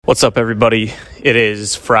What's up, everybody? It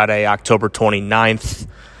is Friday, October 29th,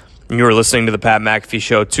 and you are listening to the Pat McAfee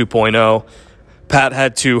Show 2.0. Pat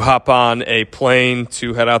had to hop on a plane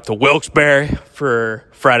to head out to Wilkes-Barre for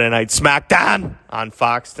Friday Night SmackDown on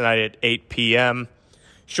Fox tonight at 8 p.m.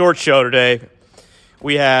 Short show today.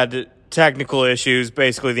 We had technical issues.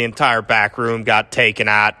 Basically, the entire back room got taken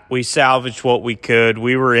out. We salvaged what we could.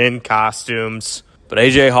 We were in costumes. But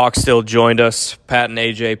AJ Hawk still joined us. Pat and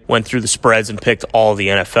AJ went through the spreads and picked all the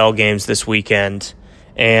NFL games this weekend.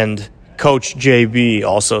 And Coach JB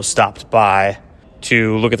also stopped by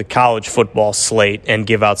to look at the college football slate and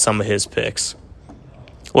give out some of his picks.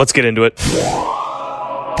 Let's get into it.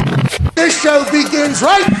 This show begins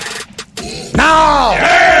right now.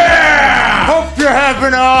 Yeah! Hope you're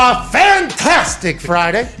having a fantastic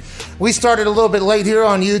Friday. We started a little bit late here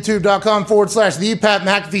on youtube.com/The Pat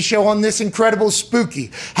McAfee Show on this incredible spooky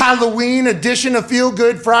Halloween edition of Feel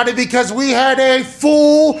Good Friday because we had a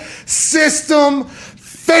full system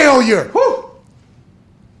failure. Woo!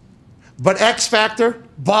 But X Factor,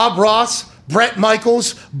 Bob Ross, Brett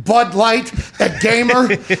Michaels, Bud Light, a gamer,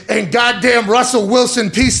 and goddamn Russell Wilson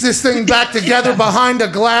pieced this thing back together behind a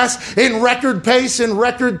glass in record pace and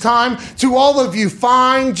record time. To all of you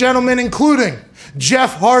fine gentlemen, including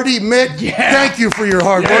Jeff Hardy, Mitt, Thank you for your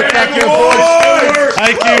hard work back there, boys.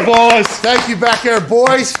 Thank you, boys. Thank you back there,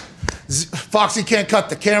 boys. Foxy can't cut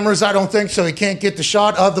the cameras, I don't think, so he can't get the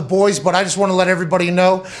shot of the boys, but I just want to let everybody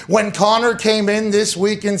know, when Connor came in this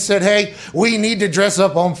week and said, hey, we need to dress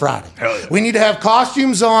up on Friday. Yeah. We need to have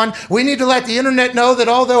costumes on. We need to let the internet know that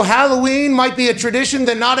although Halloween might be a tradition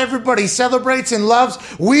that not everybody celebrates and loves,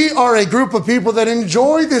 we are a group of people that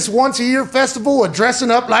enjoy this once-a-year festival of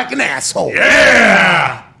dressing up like an asshole.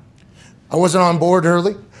 Yeah! I wasn't on board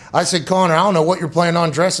early. I said, Connor, I don't know what you're planning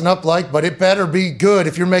on dressing up like, but it better be good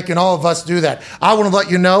if you're making all of us do that. I want to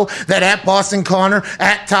let you know that at Boston Connor,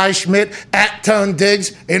 at Ty Schmidt, at Tone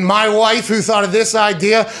Diggs, and my wife, who thought of this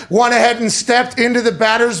idea, went ahead and stepped into the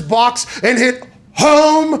batter's box and hit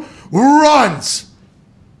home runs.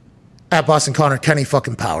 At Boston Connor, Kenny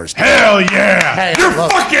fucking Powers. Hell yeah! Hey, you're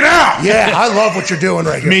fucking out! Yeah, I love what you're doing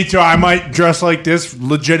right here. Me too. I might dress like this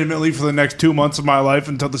legitimately for the next 2 months of my life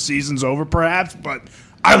until the season's over, perhaps, but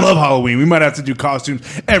I love Halloween. We might have to do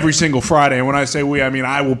costumes every single Friday. And when I say we, I mean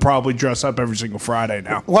I will probably dress up every single Friday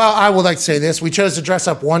now. Well, I would like to say this. We chose to dress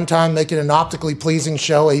up one time, make it an optically pleasing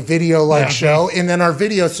show, a video-like show, and then our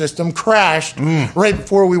video system crashed right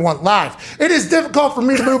before we went live. It is difficult for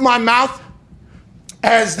me to move my mouth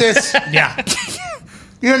as this,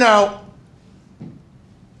 you know,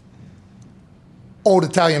 old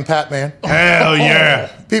Italian Pat man. Hell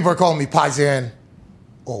yeah. People are calling me Paisan.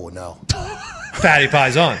 Oh, no. Fatty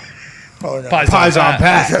Paisan. Oh, no. Paisan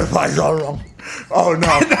Pat. Paisan wrong. Oh,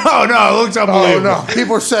 no. No, it looks unbelievable. Oh, no.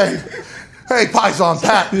 People are saying, hey, Paisan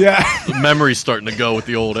Pat. Yeah. The memory's starting to go with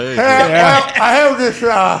the old age. Well, I have this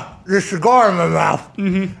cigar in my mouth.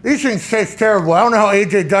 Mm-hmm. These things taste terrible. I don't know how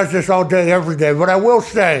AJ does this all day, every day, but I will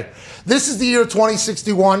say, this is the year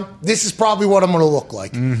 2061. This is probably what I'm going to look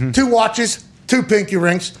like. Mm-hmm. 2 watches, 2 pinky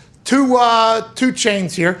rings, two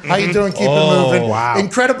chains here. How you doing? Keep it moving. Wow.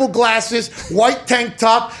 Incredible glasses, white tank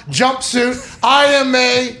top, jumpsuit. I am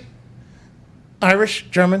a Irish,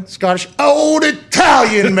 German, Scottish, old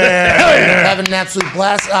Italian man. Having an absolute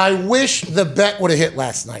blast. I wish the bet would have hit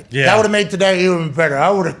last night. Yeah. That would have made today even better.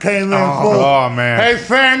 I would have came in full. Oh, man. Hey,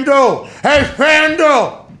 Fando. Hey,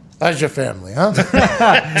 Fando. That's your family, huh?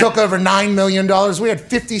 Took over $9 million. We had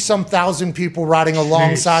 50-some thousand people riding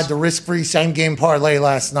alongside the risk-free same-game parlay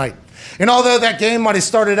last night. And although that game might have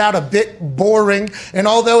started out a bit boring, and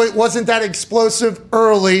although it wasn't that explosive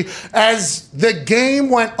early, as the game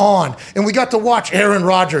went on, and we got to watch Aaron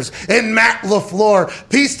Rodgers and Matt LaFleur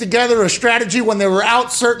piece together a strategy when they were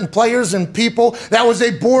out certain players and people, that was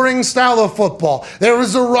a boring style of football. There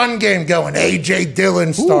was a run game going. A.J.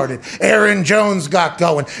 Dillon started. Aaron Jones got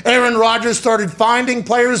going. Aaron Rodgers started finding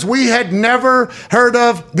players we had never heard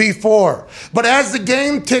of before. But as the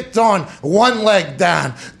game ticked on, 1 leg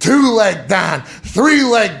down, 2 leg down, 3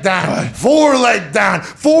 leg down, 4 leg down,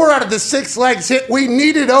 4 out of the 6 legs hit. We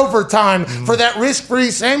needed overtime for that risk-free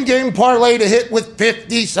same-game parlay to hit with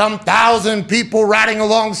 50-some thousand people riding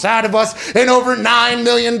alongside of us and over $9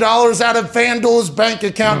 million out of FanDuel's bank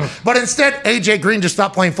account. But instead, A.J. Green just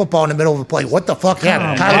stopped playing football in the middle of the play. What the fuck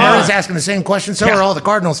happened? Kyler Murray's asking the same question. So are all the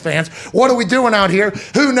Cardinals fans. What are we doing out here?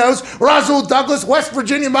 Who knows? Rasul Douglas, West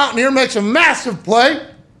Virginia Mountaineer, makes a massive play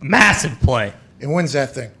Massive play. and wins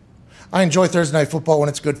that thing. I enjoy Thursday night football when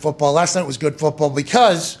it's good football. Last night was good football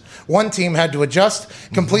because one team had to adjust,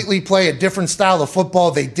 completely play a different style of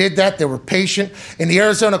football. They did that. They were patient. In the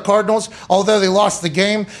Arizona Cardinals, although they lost the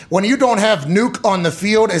game, when you don't have Nuke on the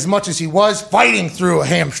field as much as he was, fighting through a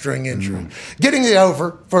hamstring injury, getting it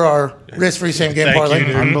over for our risk-free same-game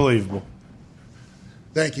parlay. Unbelievable.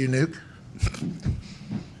 Thank you, Nuke.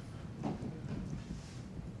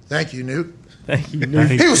 Thank you, Nuke.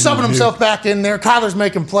 He was subbing himself back in there. Kyler's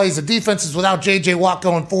making plays. The defense is without J.J. Watt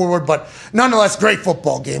going forward, but nonetheless, great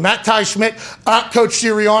football game. At Ty Schmidt, at Coach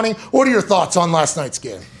Sirianni, what are your thoughts on last night's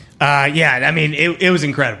game? Yeah, I mean, it was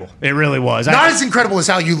incredible. It really was. Not as incredible as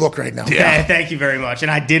how you look right now. Yeah, thank you very much.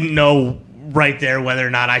 And I didn't know right there whether or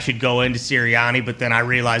not I should go into Sirianni, but then I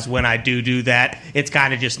realized when I do that, it's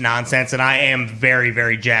kind of just nonsense, and I am very,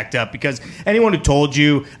 very jacked up because anyone who told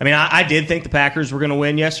you, I mean, I did think the Packers were going to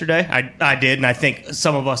win yesterday. I did, and I think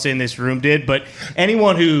some of us in this room did, but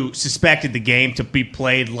anyone who suspected the game to be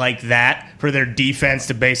played like that, for their defense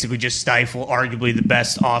to basically just stifle arguably the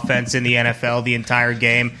best offense in the NFL the entire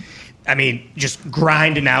game, I mean, just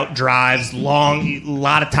grinding out drives, a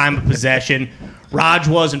lot of time of possession. Raj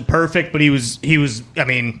wasn't perfect, but he was. I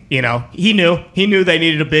mean, you know, he knew they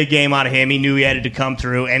needed a big game out of him. He knew he had to come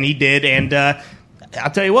through, and he did. And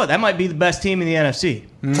I'll tell you what, that might be the best team in the NFC.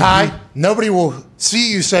 Ty, nobody will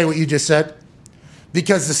see you say what you just said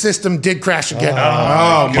because the system did crash again.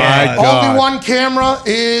 Oh my God. Only one camera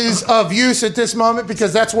is of use at this moment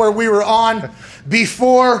because that's where we were on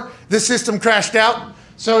before the system crashed out.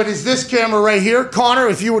 So it is this camera right here. Connor,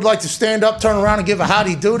 if you would like to stand up, turn around, and give a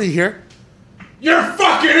howdy doody here. You're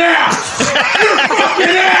fucking out! You're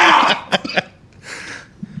fucking out!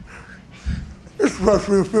 It's supposed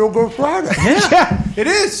to be a Feel Good Friday. Yeah, it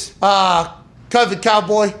is. COVID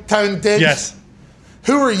Cowboy, Tone Diggs. Yes.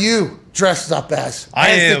 Who are you dressed up as? I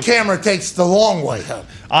am. The camera takes the long way home.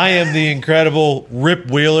 I am the incredible Rip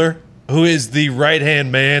Wheeler, who is the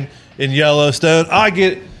right-hand man in Yellowstone.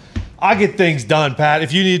 I get things done, Pat.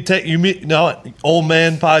 If you need to take old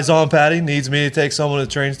man Paisan Patty needs me to take someone to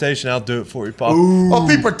the train station, I'll do it for you, Pop. Well,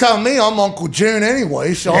 people are telling me I'm Uncle June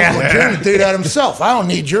anyway, so Uncle June would do that himself. I don't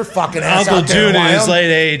need your fucking ass Uncle out there June, in in his Wyoming.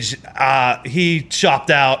 late age, he chopped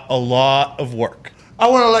out a lot of work. I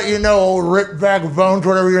want to let you know, old Rip Bag of Bones,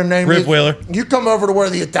 whatever your name is. Rip Wheeler. You come over to where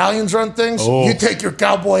the Italians run things, you take your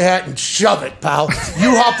cowboy hat and shove it, pal.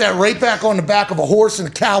 You hop that right back on the back of a horse and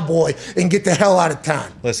a cowboy and get the hell out of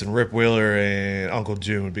town. Listen, Rip Wheeler and Uncle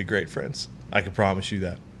June would be great friends. I can promise you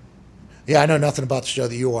that. Yeah, I know nothing about the show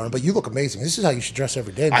that you are on, but you look amazing. This is how you should dress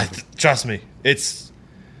every day, baby. Trust me, it's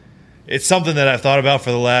something that I've thought about for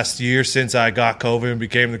the last year since I got COVID and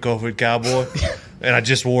became the COVID cowboy. And I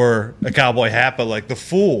just wore a cowboy hat, but like the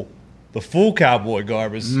full cowboy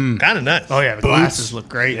garb is kind of nice. Oh yeah, the glasses look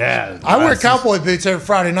great. Yeah. I wear cowboy boots every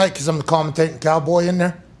Friday night because I'm the commentating cowboy in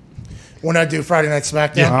there. When I do Friday Night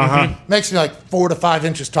SmackDown, makes me like 4 to 5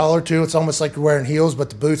 inches taller too. It's almost like you're wearing heels,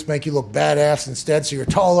 but the boots make you look badass instead, so you're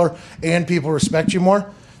taller and people respect you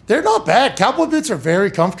more. They're not bad. Cowboy boots are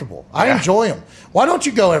very comfortable. I enjoy them. Why don't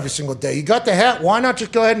you go every single day? You got the hat. Why not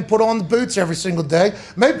just go ahead and put on the boots every single day?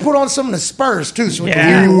 Maybe put on some of the Spurs too, so we can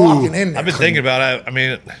hear you walking in there. I've been thinking about it. I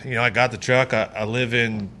mean, I got the truck. I live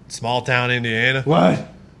in small town Indiana. What?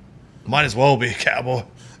 Might as well be a cowboy.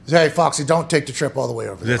 Hey, Foxy, don't take the trip all the way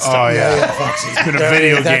over there. Foxy. It's been a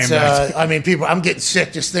video game. I mean, people, I'm getting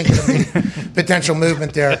sick just thinking of the potential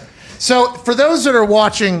movement there. So, for those that are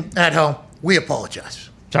watching at home, we apologize.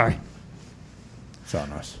 Sorry. It's on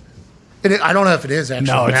us. I don't know if it is, actually.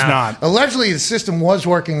 No, it's not. Allegedly, the system was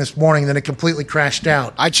working this morning, then it completely crashed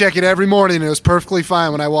out. I check it every morning, and it was perfectly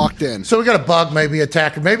fine when I walked in. So we got a bug, maybe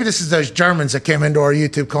attacker. Maybe this is those Germans that came into our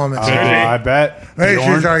YouTube comments. I bet. Hey,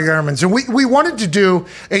 here's our Germans. And we wanted to do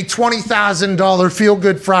a $20,000 Feel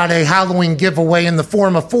Good Friday Halloween giveaway in the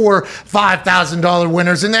form of 4 $5,000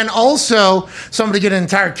 winners. And then also somebody get an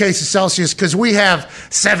entire case of Celsius because we have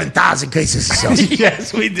 7,000 cases of Celsius.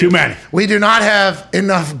 Yes, we do. Too many. We do not have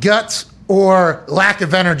enough guts or lack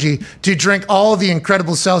of energy to drink all of the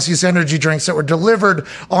incredible Celsius energy drinks that were delivered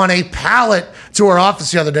on a pallet to our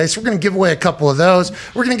office the other day. So we're going to give away a couple of those.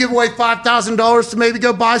 We're going to give away $5,000 to maybe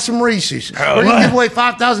go buy some Reese's. We're going to give away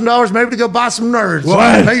 $5,000 maybe to go buy some Nerds.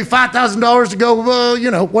 What? Maybe $5,000 to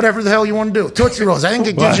go, whatever the hell you want to do. Tootsie Rolls. I think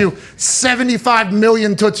it gives you 75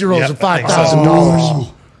 million Tootsie Rolls of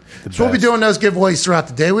 $5,000. So we'll be doing those giveaways throughout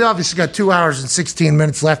the day. We obviously got 2 hours and 16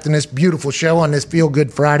 minutes left in this beautiful show on this Feel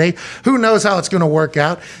Good Friday. Who knows how it's going to work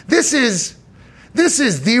out? This is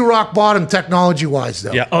the rock bottom technology-wise,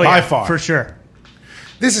 though. Yeah, By far. for sure.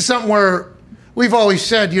 This is something where we've always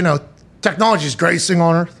said, technology is greatest thing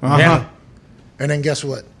on earth. Yeah. And then guess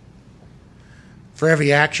what? For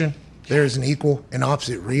every action, there is an equal and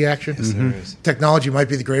opposite reaction. Yes, there is. Technology might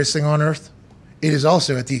be the greatest thing on earth. It is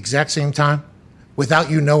also at the exact same time,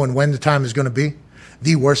 without you knowing when the time is going to be,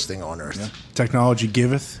 the worst thing on earth. Yeah. Technology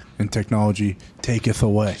giveth and technology taketh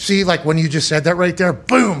away. See, like when you just said that right there,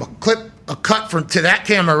 boom, a cut from to that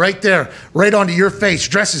camera right there, right onto your face,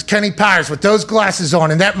 dressed as Kenny Powers with those glasses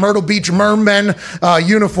on and that Myrtle Beach merman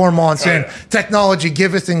uniform on, saying, technology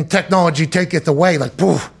giveth and technology taketh away. Like,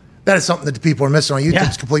 poof. That is something that the people are missing on YouTube. Yeah.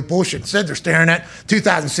 It's complete bullshit. Instead, they're staring at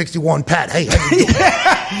 2061 Pat. Hey, how you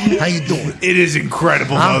doing? How you doing? It is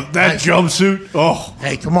incredible, though. That jumpsuit. Oh.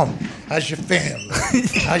 Hey, come on. How's your family?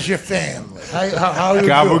 How's your family? How you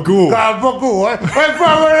Gabagool. doing? Gabagool.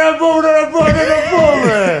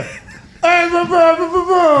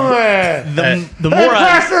 The more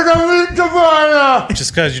I,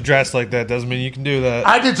 Just because you dress like that doesn't mean you can do that.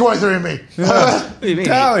 I did 23andMe.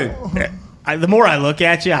 Italian. the more I look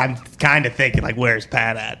at you, I'm kind of thinking like, where's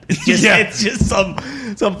Pat at? It's just Yeah. it's just some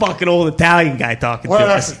fucking old Italian guy talking to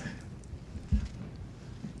us.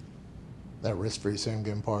 That risk-free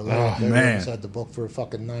same-game parlay. Oh, They man. inside the book for a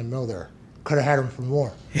fucking $9 million there. Could have had him for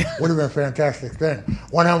more. Would have been a fantastic thing.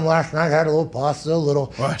 One of them last night had a little pasta, a little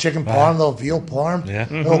chicken parm, a little veal parm, Yeah.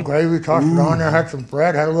 a little gravy, tossed it on there, had some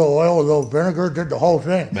bread, had a little oil, a little vinegar, did the whole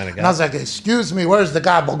thing. And I was like, excuse me, where's the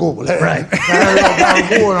gabagool? Right. I had a little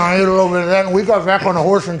gabagool and I ate a little bit of that, and we got back on the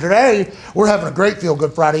horse, and today we're having a great Feel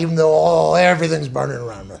Good Friday, even though everything's burning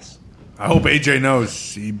around us. I hope AJ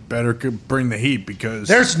knows he better could bring the heat because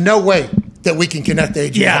There's no way that we can connect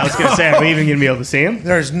AJ. Yeah, I was gonna say, are we even gonna be able to see him?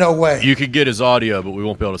 There's no way. You could get his audio, but we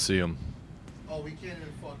won't be able to see him. Oh, we can't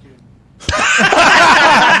even fucking.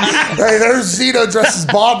 Hey, there's Zito dressed as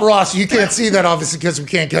Bob Ross. You can't see that, obviously, because we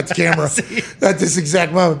can't get the camera at this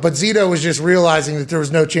exact moment. But Zito was just realizing that there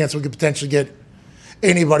was no chance we could potentially get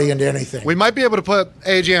anybody into anything. We might be able to put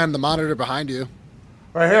AJ on the monitor behind you.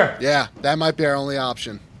 Right here. Yeah, that might be our only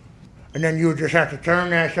option. And then you would just have to turn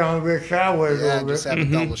that son of a bitch sideways a Yeah, little just bit. have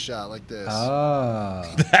a double shot like this.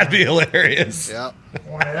 That'd be hilarious. Yep.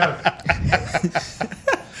 One of those.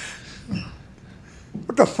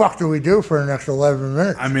 What the fuck do we do for the next 11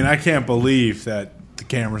 minutes? I mean, I can't believe that the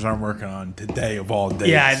cameras aren't working on today of all days.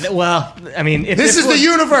 Yeah, well, I mean, if This is the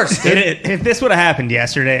universe. If this would have happened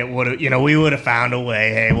yesterday, it would have. We would have found a way.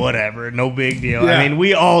 Hey, whatever, no big deal. Yeah. I mean,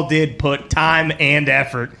 we all did put time and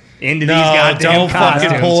effort into these No, goddamn don't costumes.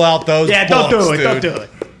 fucking pull out those. Yeah, don't do books, it. dude. Don't do it.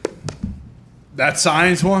 That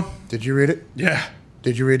science one? Did you read it? Yeah.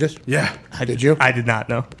 Did you read this? Yeah. Did you? I did not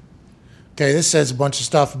know. Okay, this says a bunch of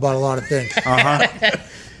stuff about a lot of things.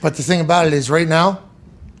 But the thing about it is, right now,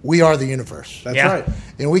 we are the universe. That's Yeah. right.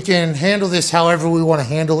 And we can handle this however we want to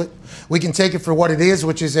handle it. We can take it for what it is,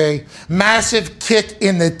 which is a massive kick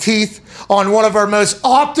in the teeth on one of our most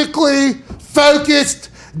optically focused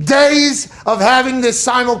days of having this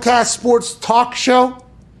simulcast sports talk show.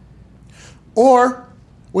 Or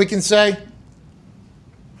we can say,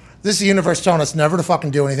 this is the universe telling us never to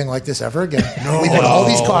fucking do anything like this ever again. We put all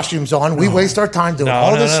these costumes on. We waste our time doing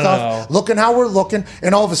all this stuff, looking how we're looking,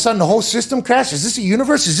 and all of a sudden the whole system crashes. Is this a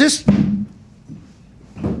universe? Is this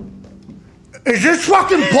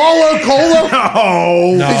fucking Paulo Coelho?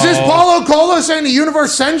 Oh. Is this Paulo Coelho saying the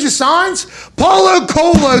universe sends you signs? Paulo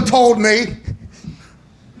Coelho told me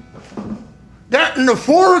that in the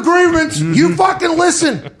 4 agreements, you fucking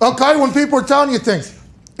listen, okay, when people are telling you things.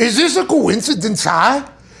 Is this a coincidence,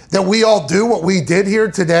 that we all do what we did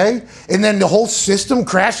here today, and then the whole system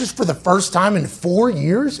crashes for the first time in 4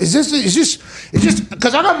 years? Is this,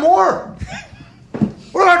 because I got more.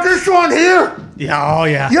 What about this one here? Yeah. Oh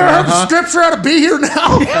yeah. You ever heard the scripture how to be here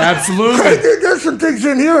now? Absolutely. There's some things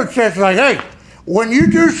in here that says, like, hey, when you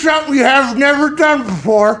do something you have never done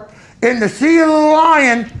before, and the sea of the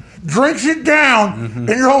lion drinks it down, and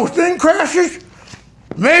your whole thing crashes,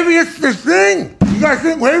 maybe it's the thing. You guys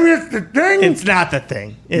think maybe it's the thing? It's not the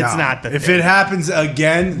thing. It's No. not the If thing. it happens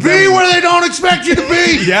again, Be then- where they don't expect you to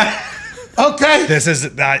be. Yeah. Okay? This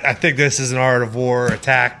is. I think this is an art of war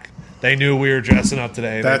attack. They knew we were dressing up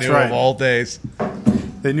today. That's they knew right. of all days.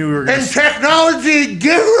 They knew we were going And to. technology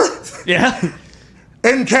giver, Yeah.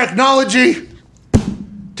 and technology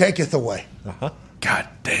taketh away. God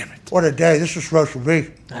damn it. What a day this is supposed to be.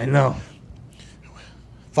 I know.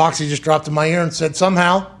 Foxy just dropped in my ear and said,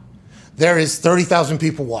 somehow, there is 30,000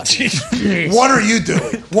 people watching. What are you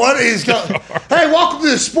doing? What is going Hey, welcome to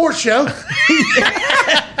the sports show.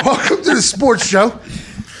 Welcome to the sports show.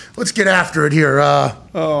 Let's get after it here.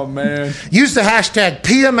 Oh, man. Use the hashtag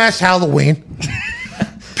PMS Halloween.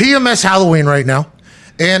 PMS Halloween right now.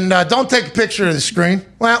 And don't take a picture of the screen.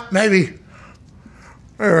 Well, maybe.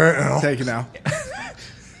 All right now. Take it now.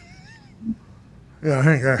 Yeah, I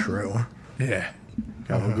think that's the right one. Yeah.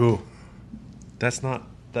 Gabagool. That's not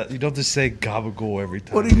that. You don't just say gabagool every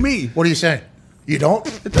time. What do you mean? What are you saying? You don't?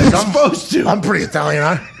 You're supposed to. I'm pretty Italian,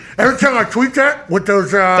 huh? Every time I tweet that with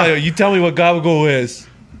those, You tell me what gabagool is.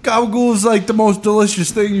 Gabagool is like the most delicious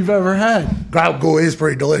thing you've ever had. gabagool is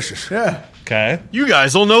pretty delicious. Yeah. Okay. You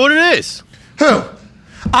guys don't know what it is. Who?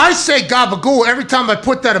 I say gabagool every time I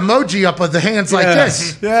put that emoji up of the hands like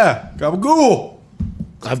this. Yeah. Gabagool.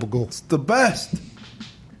 Gabagool. It's the best.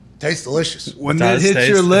 Tastes delicious. When that hits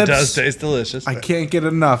your It lips, does taste delicious. I can't get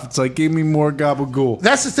enough. It's like, give me more gabagool.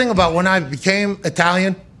 That's the thing about when I became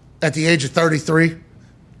Italian at the age of 33,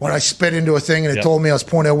 when I spit into a thing and it Yep. told me I was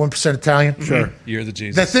 0.01% Italian. Sure. You're the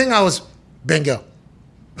Jesus. The thing I was, bingo.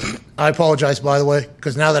 I apologize, by the way,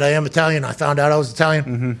 because now that I am Italian, I found out I was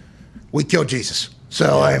Italian. We killed Jesus.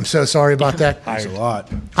 So I am so sorry about that. That's a lot.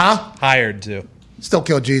 Huh? Hired to. Still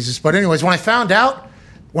killed Jesus. But anyways, when I found out,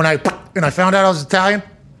 I found out I was Italian,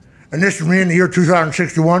 and this is me in the year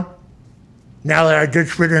 2061, now that I did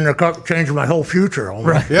spit in the cup, changing my whole future.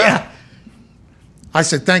 Right. Yeah. I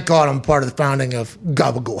said, thank God I'm a part of the founding of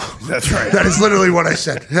Gabagool. That's right. That is literally what I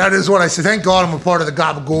said. That is what I said. Thank God I'm a part of the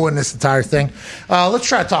Gabagool in this entire thing. Let's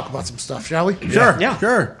try to talk about some stuff, shall we? Sure. Yeah.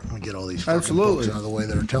 Sure. Let me get all these fucking Absolutely. books out of the way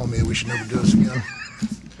that are telling me we should never do this again.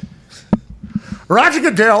 Roger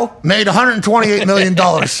Goodell made $128 million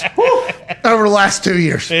over the last 2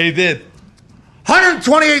 years. Hey, he did.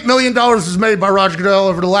 $128 million was made by Roger Goodell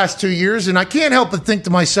over the last 2 years, and I can't help but think to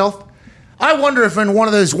myself, I wonder if in one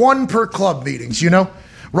of those one per club meetings,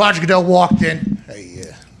 Roger Goodell walked in, hey,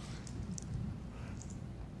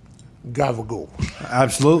 gabagool.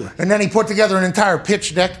 Absolutely. And then he put together an entire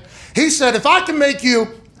pitch deck. He said, if I can make you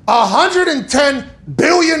 $110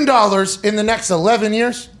 billion in the next 11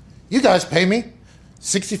 years, you guys pay me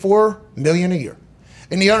 $64 million a year.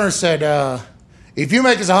 And the owner said, if you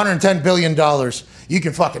make us $110 billion, you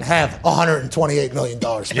can fucking have $128 million,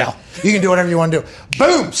 pal. Yeah. You can do whatever you want to do.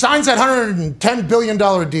 Boom, signs that $110 billion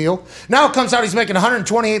deal. Now it comes out he's making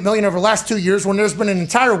 $128 million over the last 2 years when there's been an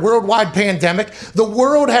entire worldwide pandemic. The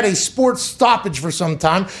world had a sports stoppage for some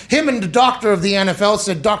time. Him and the doctor of the NFL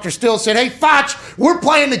said, Dr. Still said, hey, Foch, we're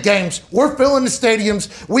playing the games. We're filling the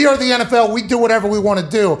stadiums. We are the NFL. We do whatever we want to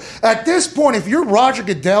do. At this point, if you're Roger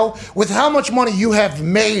Goodell, with how much money you have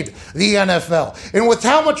made the NFL and with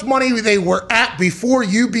how much money they were at before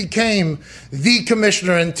you became the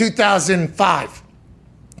commissioner in 2005,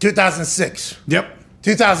 2006. Yep.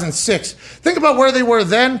 2006. Think about where they were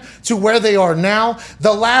then to where they are now.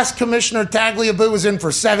 The last commissioner, Tagliabue, was in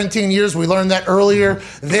for 17 years. We learned that earlier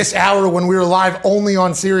this hour when we were live only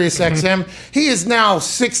on Sirius XM. He is now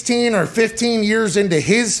 16 or 15 years into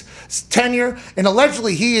his tenure, and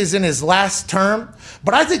allegedly he is in his last term.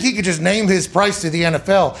 But I think he could just name his price to the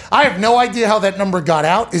NFL. I have no idea how that number got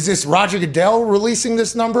out. Is this Roger Goodell releasing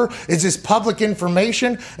this number? Is this public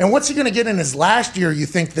information? And what's he going to get in his last year, you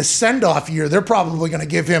think, the send-off year? They're probably going to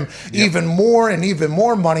give him even more and even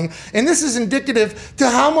more money. And this is indicative to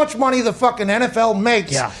how much money the fucking NFL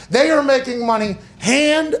makes. Yeah. They are making money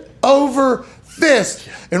hand over fist.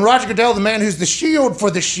 And Roger Goodell, the man who's the shield for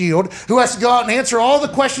the shield, who has to go out and answer all the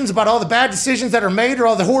questions about all the bad decisions that are made or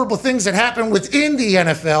all the horrible things that happen within the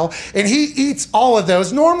NFL. And he eats all of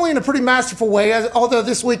those, normally in a pretty masterful way, although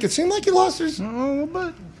this week it seemed like he lost his... A little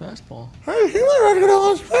bit. Fastball. Hey, he let Roger Goodell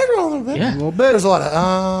lost his fastball a little bit. Yeah. A little bit. There's a lot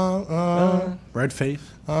of, Red face.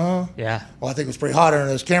 Yeah. Well, I think it was pretty hot under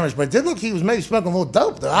those cameras, but it did look he was maybe smoking a little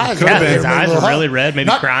dope. The eyes, Could've been. His eyes were really red, maybe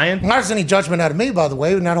crying. Not as any judgment out of me, by the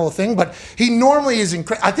way, in that whole thing, but he normally is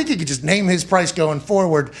I think he could just name his price going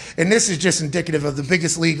forward, and this is just indicative of the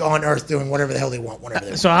biggest league on earth doing whatever the hell they want, whenever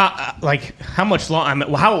they want. So how much long? I mean,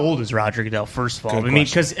 well, how old is Roger Goodell? First of all, I mean,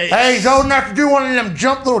 because Hey, he's old enough to do one of them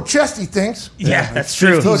jump little chesty things. yeah, that's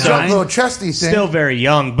true. Little He's jump little chesty thing. still very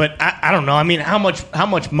young, but I don't know. I mean, how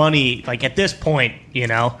much money? Like at this point,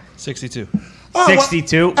 62. Oh,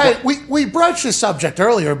 62? Well, hey, we broached this subject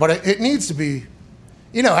earlier, but it needs to be,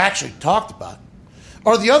 actually talked about.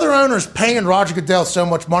 Are the other owners paying Roger Goodell so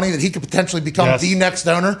much money that he could potentially become Yes. the next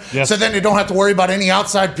owner? Yes. So then they don't have to worry about any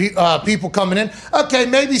outside people coming in? Okay,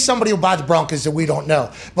 maybe somebody will buy the Broncos that we don't know.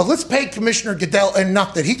 But let's pay Commissioner Goodell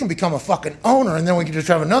enough that he can become a fucking owner, and then we can just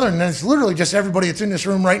have another, and then it's literally just everybody that's in this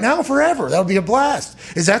room right now forever. That would be a blast.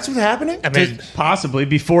 Is that what's happening? I mean, possibly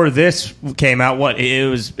before this came out. What it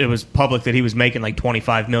was public that he was making like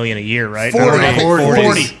 $25 million a year, right? 40. I think 40.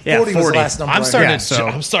 40. Yeah, 40 was the 40. last number. I'm I starting heard. Yeah, so-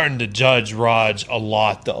 I'm starting to judge Raj a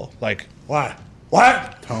lot though. Like Why?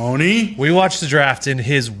 What? Tony. we watched the draft in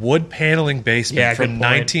his wood paneling basement Yeah, from good point.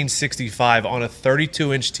 1965 on a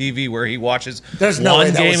 32-inch TV where he watches There's no way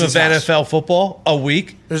one that game was of his house. NFL football a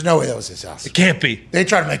week. There's no way that was his house. It can't be. They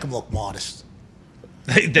try to make him look modest.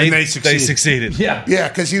 They succeeded. Yeah. Yeah,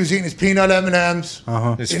 because he was eating his peanut M&Ms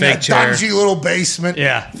His in fake that chair. dingy little basement.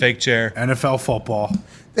 Yeah. Fake chair. NFL football.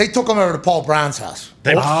 They took him over to Paul Brown's house.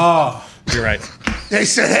 Oh, You're right. They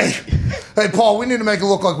said, hey, Paul, we need to make it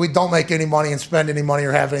look like we don't make any money and spend any money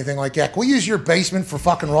or have anything like that. Can we use your basement for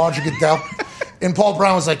fucking Roger Goodell? And Paul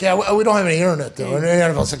Brown was like, yeah, we don't have any internet, though. And the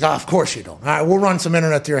NFL's like, of course you don't. All right, we'll run some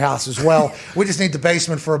internet to your house as well. We just need the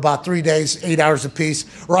basement for about 3 days, 8 hours apiece.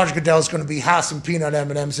 Roger Goodell's going to be housing peanut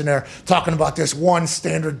M&Ms in there, talking about this one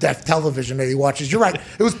standard def television that he watches. You're right.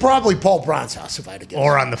 It was probably Paul Brown's house, if I had to guess.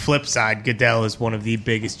 Or on the flip side, Goodell is one of the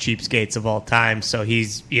biggest cheapskates of all time. So he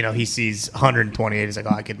sees 128. He's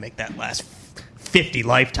like, I could make that last 50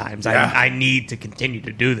 lifetimes. Yeah. I need to continue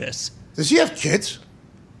to do this. Does he have kids?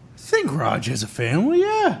 I think Raj has a family,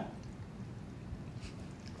 yeah.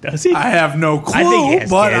 Does he? I have no clue, I think he has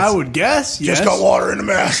but kids. I would guess, yes. Just got water in the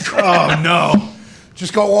mask. Oh, no.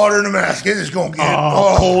 Just got water in the mask. It is going to get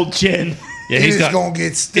Cold chin. Yeah, It is going to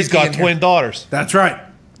get sticky. He's got in here. twin daughters. That's right.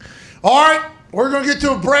 All right, we're going to get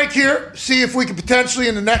to a break here. See if we can potentially,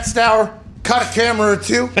 in the next hour, cut a camera or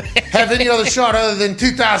two. Have any other shot other than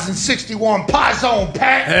 2061 Pie Zone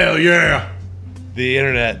Pat. Hell yeah. The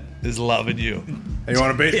internet is loving you. Hey, you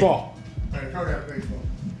want a baseball? Hey, throw that baseball.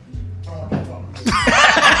 Throw that baseball.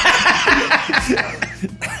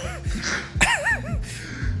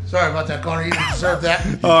 Sorry about that, Connor. You didn't deserve that.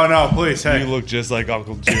 Oh, no, please. Hey. You look just like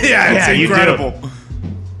Uncle Jim. Yeah, it's Yeah, you do. incredible.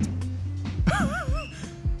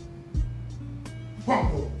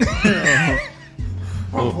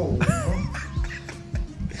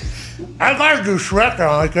 I gotta do Shrek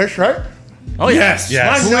on like this, right? Oh, Yes.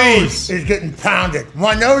 Yes. My Please. nose is getting pounded.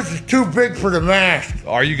 My nose is too big for the mask.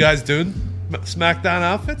 Are you guys doing SmackDown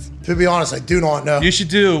outfits? To be honest, I do not know. You should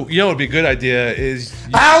do. You know what would be a good idea is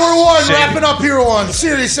Hour one, Shave- wrapping up here on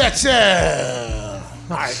Sirius XM.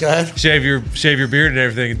 All right, go ahead. shave your beard and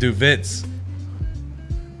everything and do Vince.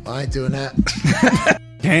 I ain't doing that.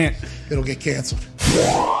 Can't. It'll get canceled.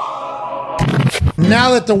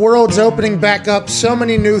 Now that the world's opening back up, so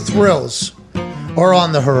many new thrills are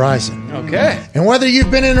on the horizon. Okay. And whether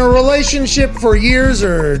you've been in a relationship for years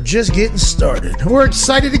or just getting started, we're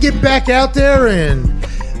excited to get back out there and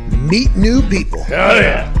meet new people. Hell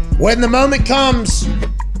yeah. When the moment comes,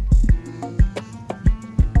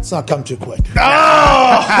 let's not come too quick.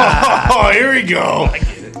 Oh, here we go.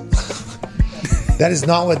 That is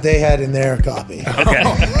not what they had in their copy. Okay.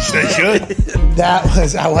 They should. That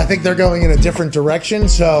was, I think they're going in a different direction.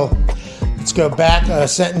 So let's go back a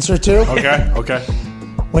sentence or two. Okay.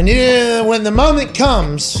 When the moment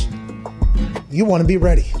comes, you want to be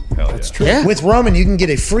ready. That's true. Yeah. With Roman, you can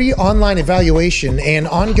get a free online evaluation and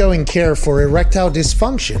ongoing care for erectile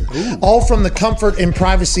dysfunction, all from the comfort and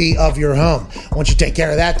privacy of your home. Once you take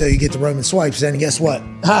care of that, though, you get the Roman swipes, and guess what?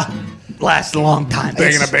 Lasts a long time.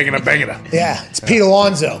 Banging it. Yeah, it's Pete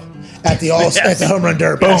Alonso at the at the home run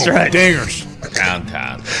derby. That's right. Dingers.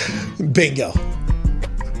 Downtown. Bingo.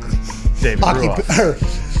 David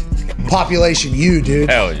Ruoff. Population, you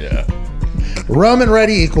dude. Hell yeah. Roman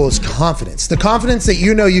ready equals confidence. The confidence that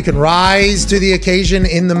you know you can rise to the occasion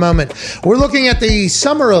in the moment. We're looking at the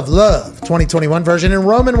Summer of Love 2021 version, and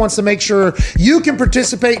Roman wants to make sure you can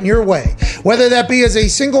participate in your way. Whether that be as a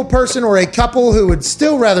single person or a couple who would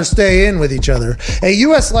still rather stay in with each other, a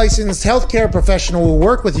U.S. licensed healthcare professional will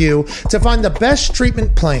work with you to find the best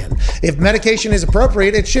treatment plan. If medication is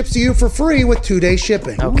appropriate, it ships to you for free with 2-day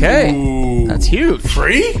shipping. Okay. Ooh. That's huge.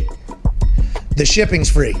 Free? The shipping's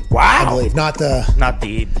free. Wow. I believe, not the Not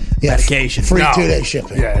the yeah, medication. Free No. 2-day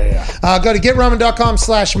shipping. Yeah. Go to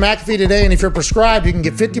GetRoman.com/McAfee today, and if you're prescribed, you can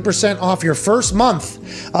get 50% off your first month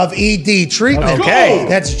of ED treatment. Okay.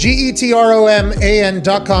 That's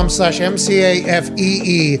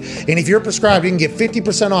GETROMAN.com/MCAFEE. And if you're prescribed, you can get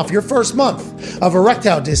 50% off your first month of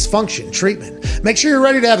erectile dysfunction treatment. Make sure you're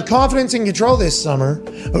ready to have confidence and control this summer.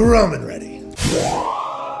 Roman ready.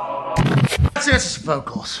 Let's answer some phone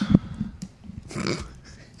calls.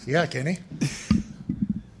 Yeah, Kenny.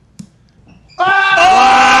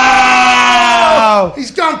 Oh!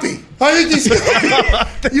 He's gumpy. I think he's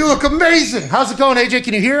gumpy. You look amazing. How's it going, AJ?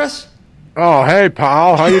 Can you hear us? Oh, hey,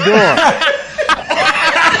 pal. How you doing?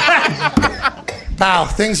 Pal,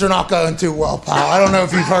 things are not going too well, pal. I don't know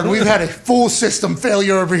if you've heard. We've had a full system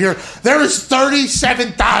failure over here. There is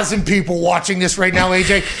 37,000 people watching this right now,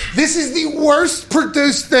 AJ. This is the worst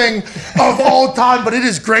produced thing of all time, but it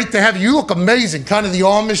is great to have you. You look amazing. Kind of the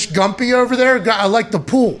Amish gumpy over there. I like the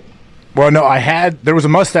pool. Well, no, there was a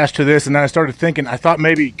mustache to this, and then I started thinking, I thought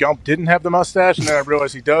maybe Gump didn't have the mustache, and then I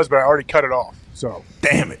realized he does, but I already cut it off. So,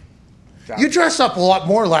 Damn it. You dressed up a lot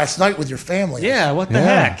more last night with your family. Yeah, what the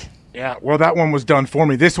heck? Yeah, well, that one was done for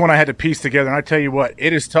me. This one I had to piece together, and I tell you what,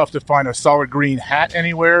 it is tough to find a solid green hat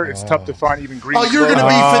anywhere. It's tough to find even green. Oh, you're going to be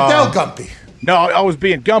Fidel Gumpy. No, I was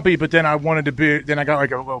being gumpy, but then I wanted to be. Then I got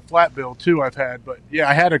like a little flat bill too. I've had, but yeah,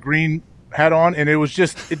 I had a green hat on, and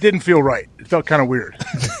it didn't feel right. It felt kind of weird.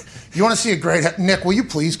 You want to see a great hat? Nick, will you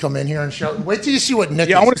please come in here and show? Wait till you see what Nick.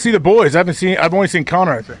 Yeah, I want to see the boys. I've only seen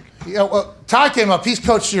Connor, I think. Yeah, well, Ty came up. He's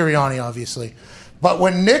Coach Sirianni, obviously, but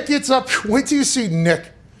when Nick gets up, wait till you see Nick.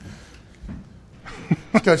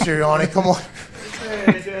 Coach Sirianni, come on.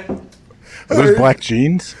 Are those black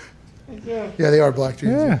jeans? Yeah, they are black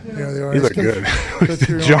jeans. Yeah, they are. These look good.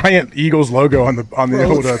 The giant Eagles logo on the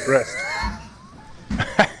old breast.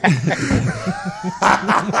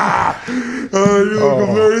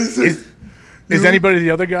 Is anybody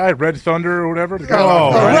the other guy, Red Thunder or whatever? The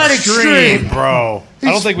guy Red Extreme, bro. I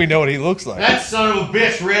don't think we know what he looks like. That son of a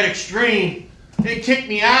bitch, Red Extreme, he kicked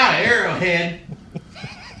me out of Arrowhead.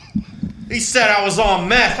 He said I was on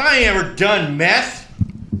meth. I ain't ever done meth.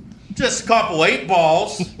 Just a couple 8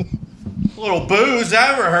 balls. A little booze.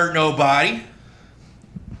 That never hurt nobody.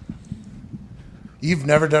 You've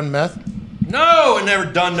never done meth? No, I never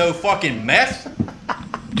done no fucking meth.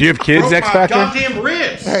 Do you have kids, Broke X my Factor? goddamn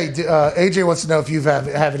ribs. Hey, AJ wants to know if you have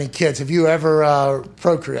any kids. Have you ever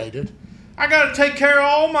procreated? I got to take care of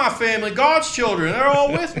all my family, God's children. They're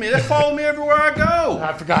all with me. They follow me everywhere I go.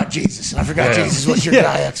 I forgot Jesus. Jesus was your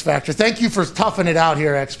guy, X Factor. Thank you for toughing it out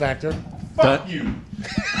here, X Factor. Fuck you.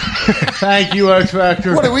 Thank you, X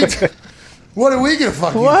Factor. What are we gonna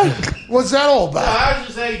fuck you? What? What's that all No, about? that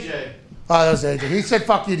was just AJ. Oh, that was AJ. He said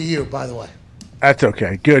fuck you to you, by the way. That's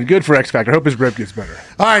okay. Good for X Factor. Hope his rib gets better.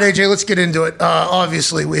 All right, AJ, let's get into it.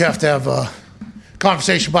 Obviously, we have to have a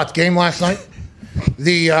conversation about the game last night.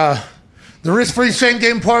 The risk-free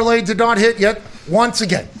same-game parlay did not hit yet once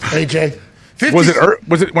again, AJ. 50, Was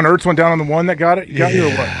it when Ertz went down on the one that got it? You got you or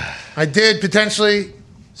what? I did potentially.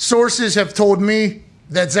 Sources have told me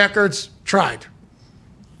that Zach Ertz tried.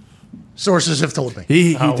 Sources have told me.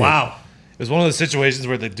 He Oh, did. wow. It was one of those situations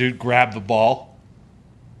where the dude grabbed the ball,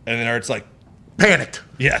 and then Ertz like, Panicked.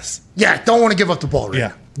 yes. Yeah, don't want to give up the ball right Yeah.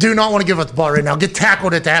 now. Do not want to give up the ball right now. Get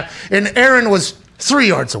tackled at that. And Aaron was 3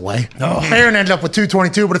 yards away. Aaron ended up with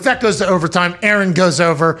 222, but if that goes to overtime, Aaron goes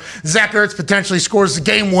over. Zach Ertz potentially scores the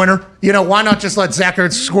game winner. You know, why not just let Zach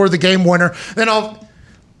Ertz score the game winner? Then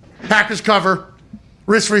Packers cover,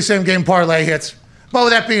 risk-free same-game parlay hits. But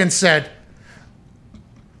with that being said,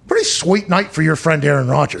 pretty sweet night for your friend Aaron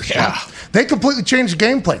Rodgers. Yeah. They completely changed the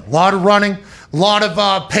game plan. A lot of running, a lot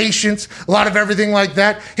of patience, a lot of everything like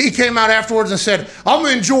that. He came out afterwards and said, I'm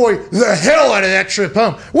going to enjoy the hell out of that trip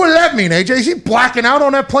home. What does that mean, AJ? Is he blacking out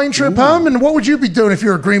on that plane trip home? And what would you be doing if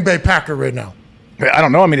you're a Green Bay Packer right now? I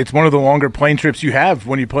don't know. I mean, it's one of the longer plane trips you have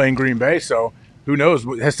when you play in Green Bay, so who knows?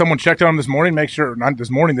 Has someone checked on him this morning? Make sure, not this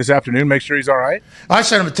morning, this afternoon, make sure he's all right? I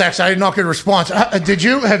sent him a text. I did not get a response. Did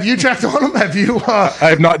you? Have you checked on him? Have you? I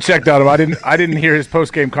have not checked on him. I didn't hear his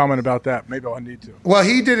post-game comment about that. Maybe I'll need to. Well,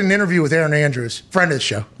 he did an interview with Aaron Andrews, friend of the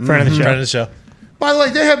show. Friend of the show. Friend of the show. By the way,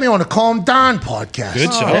 they had me on the Calm Down podcast.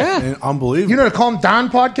 Good show. And unbelievable. You know the Calm Down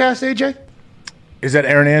podcast, AJ? Is that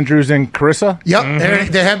Aaron Andrews and Carissa?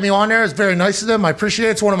 Yep, they had me on there. It's very nice of them. I appreciate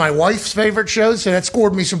it. It's one of my wife's favorite shows, so that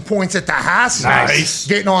scored me some points at the house. Nice.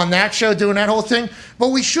 Getting on that show, doing that whole thing. But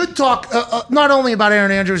we should talk not only about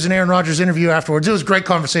Aaron Andrews and Aaron Rodgers' interview afterwards. It was a great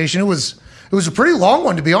conversation. It was a pretty long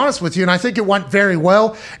one, to be honest with you, and I think it went very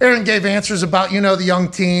well. Aaron gave answers about, the young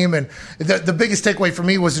team, and the biggest takeaway for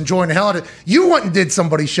me was enjoying the hell out of it. You went and did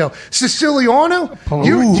somebody's show. Siciliano,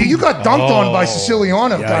 you got dunked on by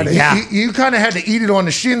Siciliano. You kind of had to eat it on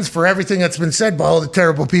the shins for everything that's been said by all the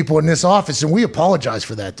terrible people in this office, and we apologize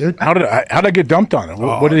for that, dude. How did I get dumped on?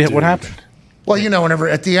 What happened? Well, whenever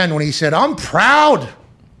at the end when he said, I'm proud.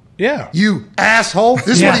 Yeah. You asshole.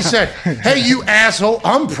 This is what he said. Hey, you asshole,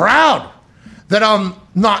 I'm proud that I'm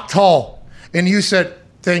not tall. And you said,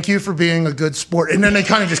 thank you for being a good sport. And then they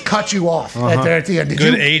kind of just cut you off at the end.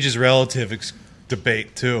 Good age is relative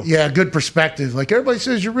debate, too. Yeah, good perspective. Like, everybody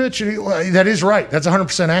says you're rich. And that is right. That's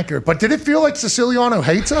 100% accurate. But did it feel like Siciliano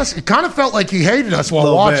hates us? It kind of felt like he hated us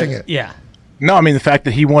while watching it. Yeah. No, I mean, the fact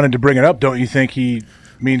that he wanted to bring it up, don't you think he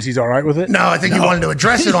means he's all right with it? No, I think he wanted to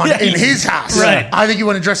address it in his house. Right. I think he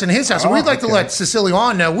wanted to address it in his house. And we'd like to let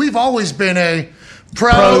Siciliano know we've always been a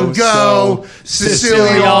pro-go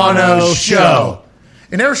Siciliano show.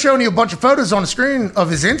 And they were showing you a bunch of photos on the screen of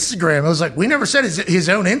his Instagram. It was like, we never said his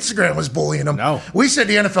own Instagram was bullying him. No. We said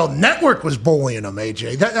the NFL Network was bullying him,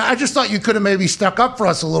 AJ. I just thought you could have maybe stuck up for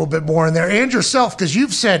us a little bit more in there, and yourself, because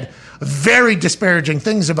you've said very disparaging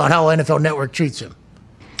things about how NFL Network treats him.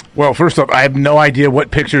 Well, first off, I have no idea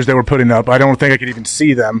what pictures they were putting up. I don't think I could even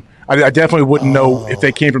see them. I definitely wouldn't know if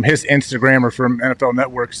they came from his Instagram or from NFL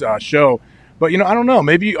Network's show. But, I don't know.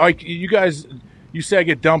 Maybe like you guys, you say I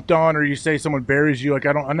get dumped on or you say someone buries you. Like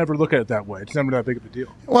I never look at it that way. It's never that big of a deal.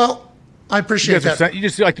 Well, I appreciate that. You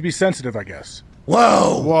just like to be sensitive, I guess.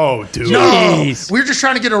 Whoa, dude. No, we're just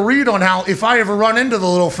trying to get a read on how, if I ever run into the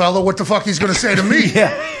little fella, what the fuck he's going to say to me.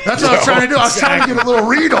 That's what I was trying to do. I was trying to get a little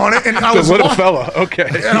read on it. And I was little fella, okay.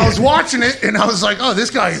 And I was watching it, and I was like, oh, this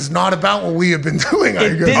guy is not about what we have been doing.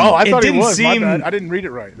 I thought he was. My bad. I didn't read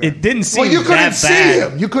it right. It didn't seem you couldn't that see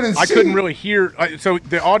bad. him. You couldn't see I couldn't really hear. So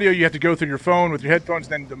the audio, you have to go through your phone with your headphones,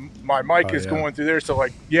 then my mic is going through there. So,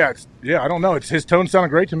 like, I don't know. His tone sounded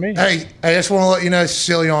great to me. Hey, I just want to let you know,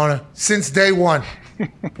 Siciliano, since day one,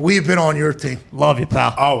 we've been on your team. Love you,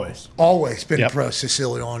 pal. Always been pro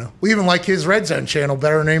Siciliano. We even like his Red Zone channel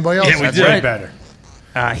better than anybody else. Yeah, we did. Way better.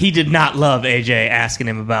 He did not love AJ asking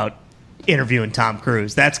him about interviewing Tom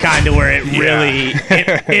Cruise. That's kind of where it really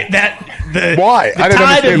why? The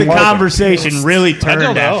tide of the conversation really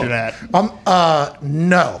turned after that.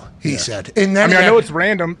 No, he said. And then I know it's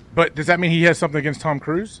random, but does that mean he has something against Tom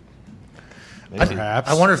Cruise? Perhaps.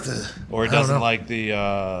 I wonder if or he doesn't like the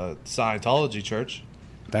Scientology church.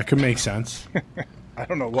 That could make sense. I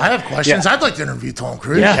don't know why. I have questions. I'd like to interview Tom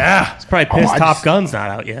Cruise. Yeah. It's probably pissed Top Gun's not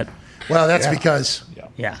out yet. Well, that's because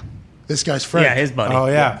this guy's friend. Yeah, his buddy. Oh,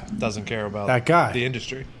 yeah. Doesn't care about that guy. The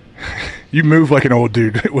industry. You move like an old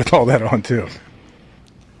dude with all that on, too.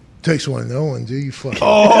 Takes one to know one, do you? Fuck. Hey,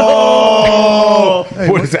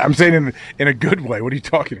 what is that? I'm saying in a good way. What are you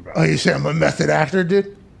talking about? Oh, you say I'm a method actor,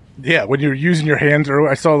 dude? Yeah, when you're using your hands,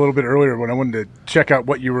 I saw a little bit earlier when I wanted to check out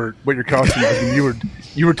what your costume was, and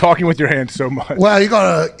you were talking with your hands so much. Well, you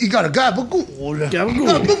got a gabagool.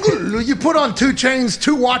 You put on 2 chains,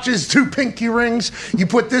 2 watches, 2 pinky rings. You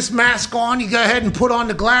put this mask on. You go ahead and put on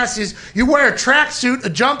the glasses. You wear a tracksuit, a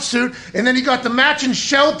jumpsuit, and then you got the matching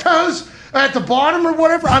shell toes at the bottom or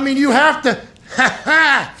whatever. I mean, you have to.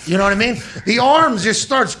 You know what I mean? The arms just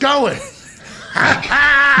starts going.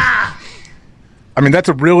 I mean, that's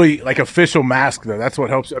a really official mask, though. That's what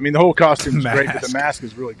helps. I mean, the whole costume is great, but the mask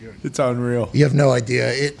is really good. It's unreal. You have no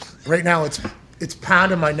idea. Right now, it's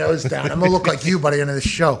pounding my nose down. I'm gonna look like you by the end of the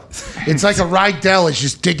show. It's like a Rydell is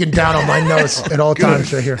just digging down on my nose at all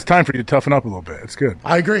times right here. It's time for you to toughen up a little bit. It's good.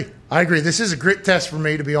 I agree. This is a grit test for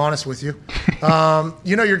me, to be honest with you.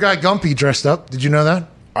 Your guy Gumpy dressed up. Did you know that?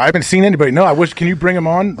 I haven't seen anybody. No, can you bring him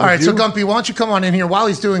on? All right, so Gumpy, why don't you come on in here while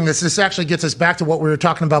he's doing this? This actually gets us back to what we were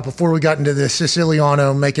talking about before we got into this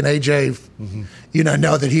Siciliano making AJ,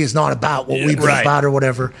 know that he is not about what we've been about or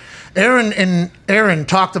whatever. Aaron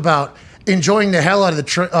talked about enjoying the hell out of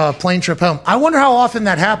the plane trip home. I wonder how often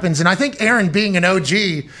that happens, and I think Aaron being an OG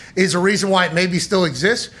is a reason why it maybe still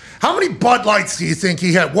exists. How many Bud Lights do you think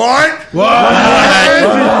he had? What?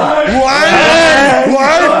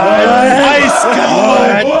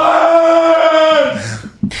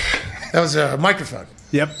 That was a microphone.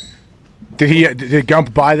 Yep. Did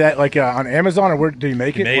Gump buy that on Amazon, or where did he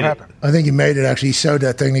make it? What happened? I think he made it, actually. He sewed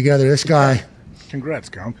that thing together. This guy. Congrats,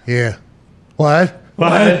 Gump. Yeah. What?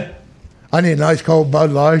 I need a nice cold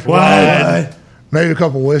Bud Light. What? Maybe a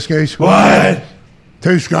couple whiskeys. What?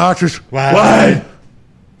 2 scotches. What?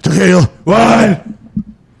 Tequila. What?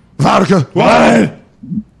 Vodka. What?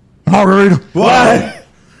 Margarita. What?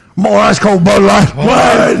 More ice cold Bud Light.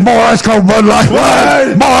 What? More ice cold Bud Light.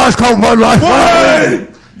 What? More ice cold Bud Light. What?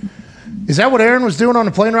 Is that what Aaron was doing on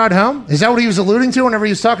the plane ride home? Is that what he was alluding to whenever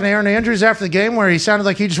he was talking to Aaron Andrews after the game, where he sounded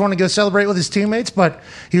like he just wanted to go celebrate with his teammates, but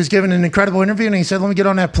he was giving an incredible interview and he said, let me get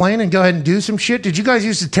on that plane and go ahead and do some shit? Did you guys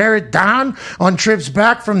used to tear it down on trips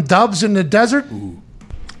back from Dubs in the desert? Ooh.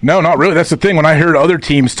 No, not really. That's the thing. When I heard other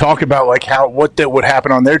teams talk about what that would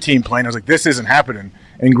happen on their team plane, I was like, this isn't happening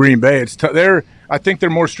in Green Bay. I think they're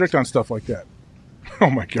more strict on stuff like that. Oh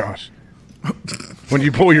my gosh. When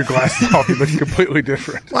you pull your glasses off, you look completely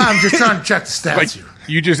different. Well, I'm just trying to check the stats here.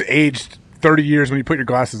 You just aged 30 years when you put your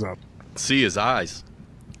glasses up. See his eyes.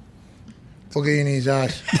 Look at these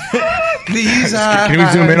eyes. These eyes. Can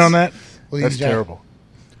we zoom in on that? That's eyes. terrible.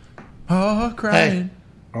 Oh, crying. Hey.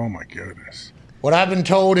 Oh my goodness. What I've been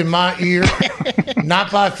told in my ear,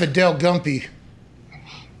 not by Fidel Gumpy,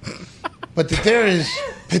 but that there is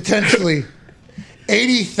potentially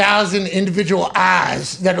 80,000 individual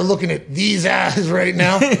eyes that are looking at these eyes right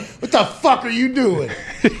now. What the fuck are you doing?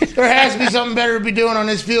 There has to be something better to be doing on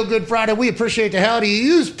this Feel Good Friday. We appreciate the hell out of you.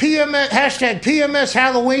 Use PMS, hashtag PMS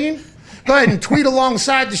Halloween. Go ahead and tweet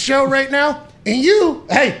alongside the show right now. And you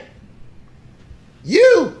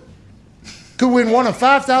could win one of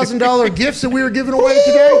 $5,000 gifts that we were giving away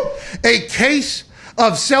today. A case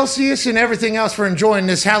of Celsius and everything else for enjoying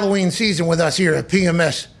this Halloween season with us here at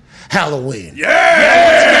PMS Halloween.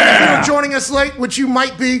 Yeah! If you're joining us late, which you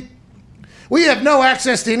might be, we have no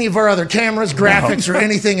access to any of our other cameras, graphics, or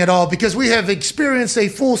anything at all because we have experienced a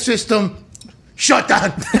full system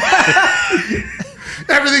shutdown.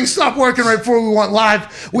 Everything stopped working right before we went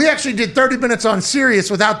live. We actually did 30 minutes on Sirius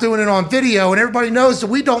without doing it on video, and everybody knows that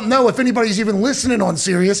we don't know if anybody's even listening on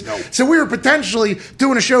Sirius. Nope. So we were potentially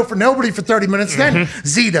doing a show for nobody for 30 minutes. Then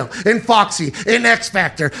Zito and Foxy and X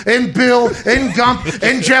Factor and Bill and Gump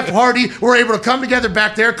and Jeff Hardy were able to come together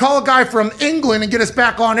back there, call a guy from England and get us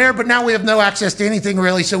back on air, but now we have no access to anything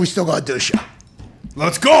really, so we still got to do a show.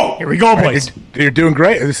 Let's go. Here we go, boys. You're doing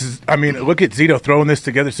great. Look at Zito throwing this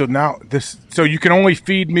together. So you can only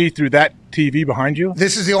feed me through that TV behind you?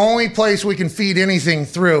 This is the only place we can feed anything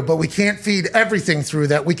through, but we can't feed everything through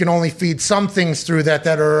that. We can only feed some things through that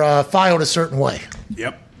are filed a certain way.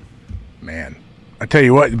 Yep. Man. I tell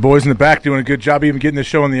you what, the boys in the back doing a good job even getting this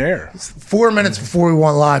show in the air. 4 minutes before we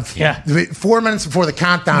went live. Yeah. 4 minutes before the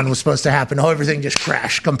countdown was supposed to happen, everything just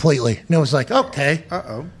crashed completely. And it was like, okay.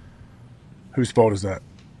 Uh-oh. Whose fault is that?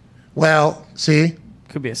 Well, see?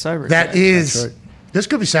 Could be a cyber That attack. is... That's right. This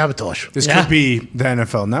could be sabotage. This could be the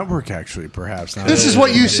NFL Network, actually, perhaps. This is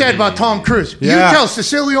what you said about Tom Cruise. Yeah. You tell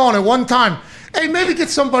Siciliano one time, hey, maybe get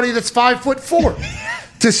somebody that's 5'4"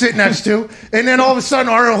 to sit next to, and then all of a sudden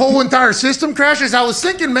our whole entire system crashes. I was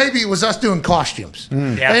thinking maybe it was us doing costumes.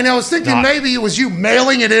 Yeah. And I was thinking maybe it was you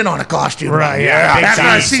mailing it in on a costume. Right, yeah. After Big I've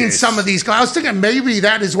time. seen some of these, I was thinking maybe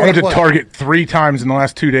that is I what went it to was. Target 3 times in the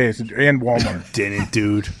last 2 days and Walmart. Didn't,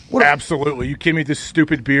 dude. Absolutely. You give me this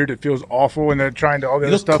stupid beard that feels awful and they're trying to all the You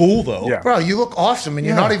other look stuff. cool, though. Yeah. Bro, you look awesome, and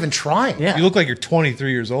you're not even trying. Yeah. You look like you're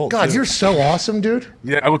 23 years old. God, too. you're so awesome, dude.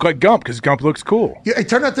 Yeah, I look like Gump because Gump looks cool. Yeah, hey,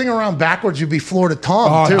 turn that thing around backwards, you'd be Florida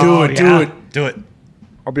Tom, Oh, too. do it, do it. Do it.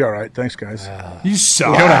 I'll be all right. Thanks, guys. You suck.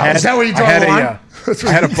 You know what I had? Is that where you draw I had the line?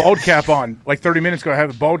 I had a bald cap on. Like 30 minutes ago, I had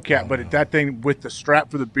a bald cap, but that thing with the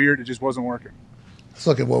strap for the beard, it just wasn't working. Let's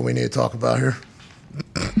look at what we need to talk about here.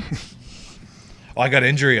 Oh, I got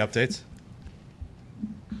injury updates.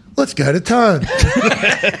 Let's go to ton.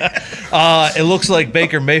 It looks like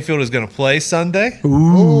Baker Mayfield is going to play Sunday.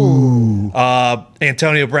 Ooh.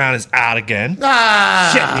 Antonio Brown is out again.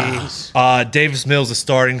 Davis Mills is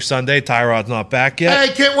starting Sunday. Tyrod's not back yet.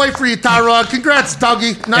 Hey, can't wait for you, Tyrod. Congrats,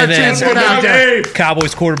 Dougie. Not And a chance to then get out there.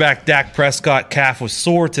 Cowboys quarterback Dak Prescott calf was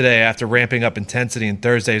sore today after ramping up intensity in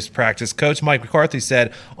Thursday's practice. Coach Mike McCarthy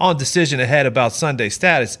said on decision ahead about Sunday's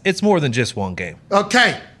status, it's more than just one game.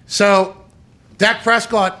 Okay, so Dak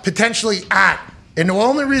Prescott potentially out. And the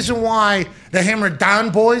only reason why the Hammer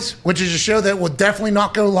Down Boys, which is a show that will definitely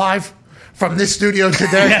not go live from this studio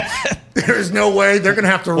today, there is no way they're going to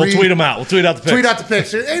have to We'll tweet them out. We'll tweet out the picks. Tweet out the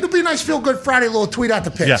picks. Hey, it'll be a nice feel-good Friday little tweet out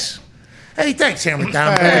the picks. Yes. Hey, thanks, Hammer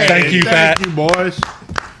Down Boys. Hey, Thank you, Pat. Thank you, boys.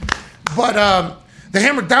 But the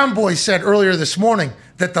Hammer Down Boys said earlier this morning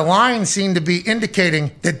that the line seemed to be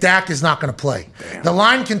indicating that Dak is not going to play. Damn. The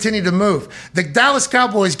line continued to move. The Dallas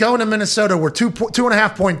Cowboys going to Minnesota were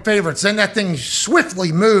 2.5 point favorites. Then that thing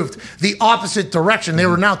swiftly moved the opposite direction. They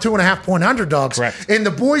were now 2.5 point underdogs. Correct. And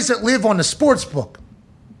the boys that live on the sports book,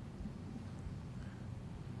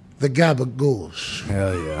 the Gabagools,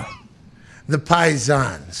 Hell yeah. the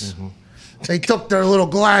Paisans, they took their little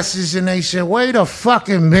glasses and they said, wait a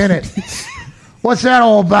fucking minute. What's that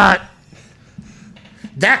all about?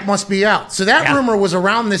 Dak must be out. So that rumor was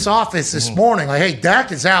around this office this morning. Like, hey,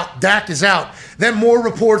 Dak is out. Dak is out. Then more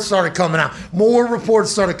reports started coming out.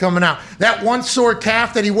 That one sore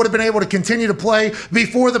calf that he would have been able to continue to play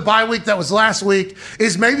before the bye week that was last week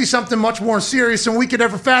is maybe something much more serious than we could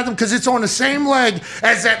ever fathom because it's on the same leg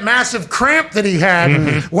as that massive cramp that he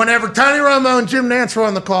had whenever Tony Romo and Jim Nantz were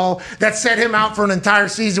on the call that set him out for an entire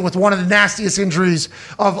season with one of the nastiest injuries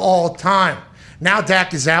of all time. Now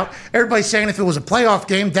Dak is out. Everybody's saying if it was a playoff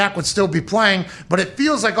game, Dak would still be playing. But it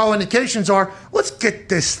feels like all indications are, let's get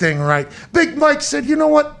this thing right. Big Mike said, you know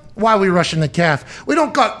what? Why are we rushing the calf? We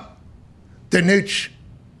don't got Danucci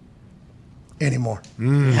anymore.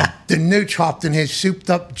 Danucci hopped in his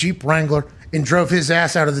souped-up Jeep Wrangler and drove his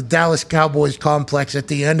ass out of the Dallas Cowboys complex at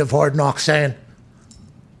the end of Hard Knocks saying,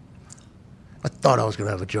 I thought I was going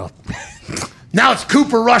to have a job. Now it's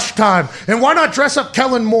Cooper Rush time. And why not dress up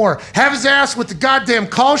Kellen Moore? Have his ass with the goddamn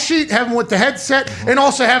call sheet, have him with the headset, and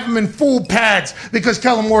also have him in full pads because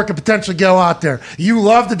Kellen Moore could potentially go out there. You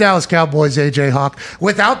love the Dallas Cowboys, AJ Hawk.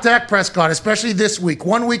 Without Dak Prescott, especially this week,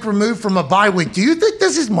 1 week removed from a bye week, do you think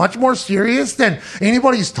this is much more serious than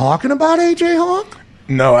anybody's talking about, AJ Hawk?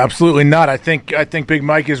 No, absolutely not. I think Big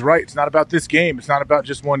Mike is right. It's not about this game. It's not about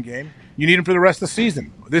just one game. You need him for the rest of the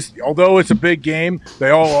season. Although it's a big game,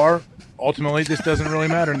 they all are. ultimately this doesn't really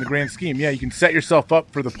matter in the grand scheme. Yeah, you can set yourself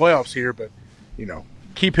up for the playoffs here, but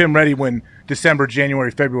keep him ready when December,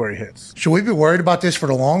 January, February hits. Should we be worried about this for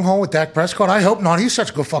the long haul with Dak Prescott? I hope not. He's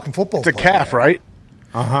such a good fucking football player. It's a calf, right?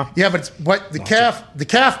 Yeah, but the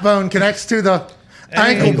calf bone connects to the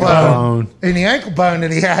ankle bone. And the ankle bone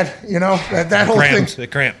that he had, that whole thing.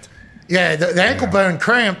 It cramped. Yeah, the ankle bone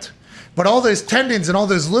cramped. But all those tendons and all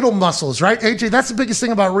those little muscles, right? AJ, that's the biggest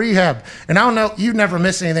thing about rehab. And I don't know, you never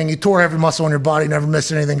missed anything. You tore every muscle in your body, never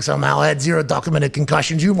missed anything somehow. Had 0 documented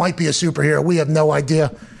concussions. You might be a superhero. We have no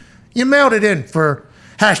idea. You mailed it in for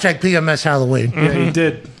hashtag PMS Halloween. Yeah, you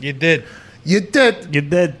did. You did. You did. You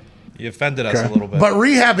did. You offended us a little bit. But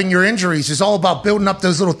rehabbing your injuries is all about building up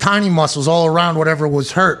those little tiny muscles all around whatever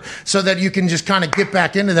was hurt so that you can just kind of get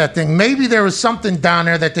back into that thing. Maybe there was something down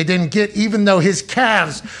there that they didn't get, even though his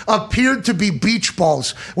calves appeared to be beach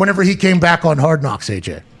balls whenever he came back on Hard Knocks,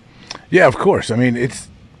 AJ. Yeah, of course. I mean, it's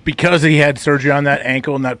because he had surgery on that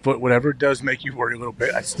ankle and that foot, whatever, it does make you worry a little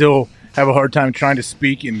bit. I still have a hard time trying to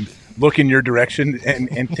speak and look in your direction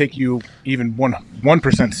and take you even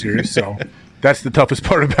 1% serious. So that's the toughest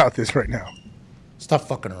part about this right now. Stop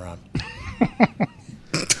fucking around.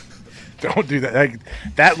 Don't do that.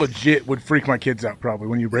 That legit would freak my kids out probably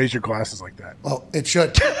when you raise your glasses like that. Well, it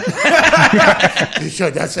should. It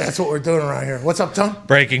should. That's what we're doing around here. What's up, Tone?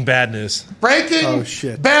 Breaking bad news. Breaking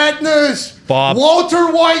bad news. Bob.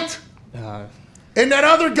 Walter White and that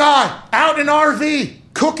other guy out in RV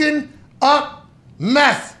cooking up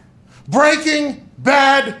meth. Breaking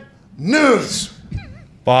bad news.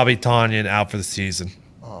 Bobby Tonyan out for the season.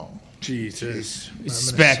 Oh, Jesus.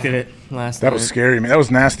 Suspected it last night. That was scary, man. That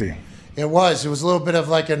was nasty. It was. It was a little bit of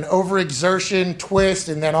like an overexertion twist,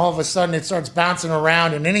 and then all of a sudden it starts bouncing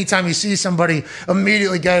around. And anytime you see somebody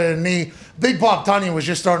immediately get a knee, Big Bob Tonyan was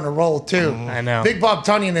just starting to roll too. I know. Big Bob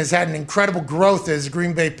Tonyan has had an incredible growth as a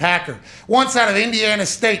Green Bay Packer. Once out of Indiana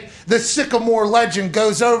State, the Sycamore legend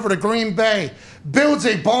goes over to Green Bay, builds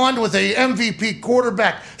a bond with a MVP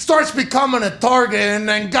quarterback, starts becoming a target, and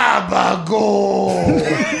then gabagool.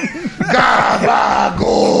 Gabagool.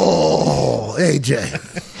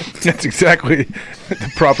 AJ. That's exactly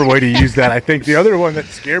the proper way to use that. I think the other one that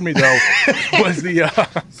scared me, though, was the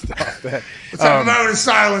stop that. Let's have a moment of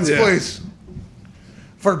silence, please,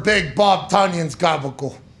 for Big Bob Tonyan's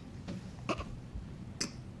gabagool.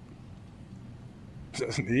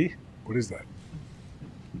 What is that?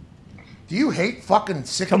 Do you hate fucking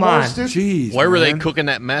sycamores, dude? Jeez. Where were they cooking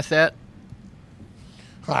that meth at?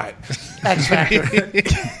 All right. X Factor.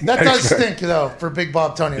 That does stink, though, for Big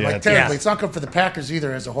Bob Tonyan. Like, terribly. Yeah. It's not good for the Packers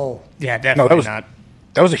either as a whole. Yeah, definitely not.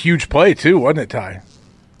 That was a huge play, too, wasn't it, Ty?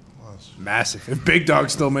 Massive. If Big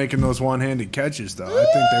Dog's still making those one-handed catches, though, I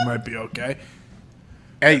think they might be okay.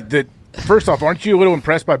 Hey, first off, aren't you a little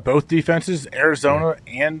impressed by both defenses, Arizona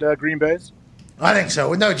and Green Bay's? I think so.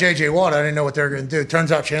 With no J.J. Watt, I didn't know what they were going to do.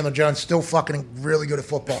 Turns out Chandler Jones still fucking really good at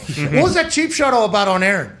football. What was that cheap shot all about on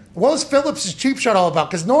Aaron? What was Phillips' cheap shot all about?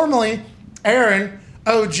 Because normally, Aaron,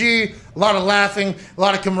 OG, a lot of laughing, a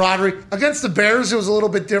lot of camaraderie. Against the Bears, it was a little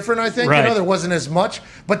bit different, I think. Right. There wasn't as much.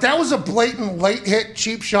 But that was a blatant late hit,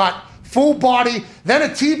 cheap shot, full body, then a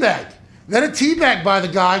teabag. Then a teabag by the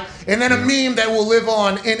guy, and then a meme that will live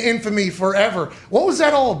on in infamy forever. What was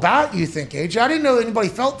that all about, you think, AJ? I didn't know anybody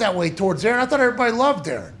felt that way towards Aaron. I thought everybody loved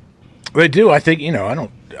Aaron. They do. I think, I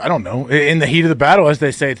don't know. In the heat of the battle, as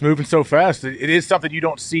they say, it's moving so fast. It is something you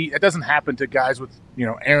don't see. It doesn't happen to guys with,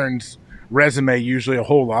 Aaron's resume usually a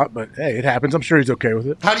whole lot, but hey, it happens. I'm sure he's okay with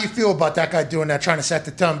it. How do you feel about that guy doing that, trying to set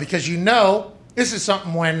the tone? Because this is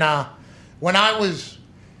something when I was,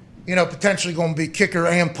 potentially going to be kicker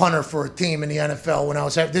and punter for a team in the NFL when I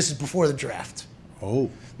was this is before the draft. Oh.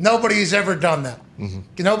 Nobody's ever done that.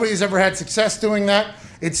 Mm-hmm. Nobody's ever had success doing that.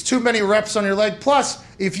 It's too many reps on your leg. Plus,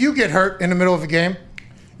 if you get hurt in the middle of a game,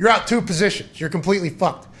 you're out 2 positions. You're completely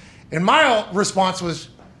fucked. And my response was,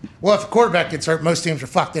 well, if a quarterback gets hurt, most teams are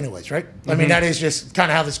fucked anyways, right? I mean, that is just kind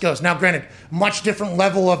of how this goes. Now, granted, much different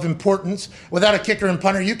level of importance. Without a kicker and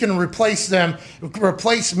punter, you can replace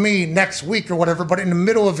me next week or whatever, but in the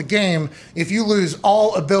middle of a game, if you lose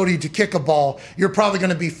all ability to kick a ball, you're probably going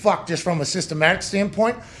to be fucked just from a systematic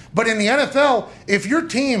standpoint. But in the NFL, if your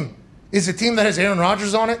team is a team that has Aaron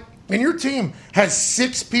Rodgers on it, and your team has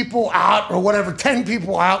 6 people out or whatever, 10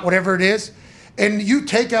 people out, whatever it is, and you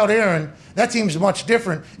take out Aaron, that team's much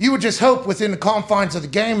different. You would just hope within the confines of the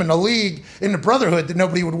game and the league, in the brotherhood, that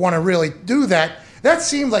nobody would want to really do that. That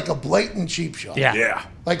seemed like a blatant cheap shot. Yeah.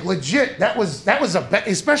 Like legit, that was a bet,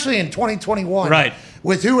 especially in 2021. Right.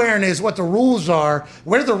 With who Aaron is, what the rules are,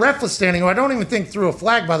 where the ref was standing. I don't even think threw a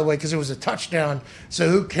flag, by the way, because it was a touchdown. So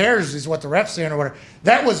who cares is what the ref's saying or whatever.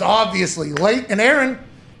 That was obviously late. And Aaron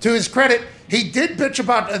to his credit, he did bitch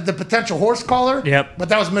about the potential horse collar. Yep. But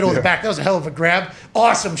that was middle of the back. That was a hell of a grab.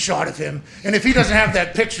 Awesome shot of him. And if he doesn't have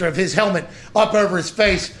that picture of his helmet up over his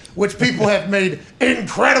face, which people have made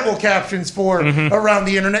incredible captions for around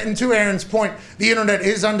the internet. And to Aaron's point, the internet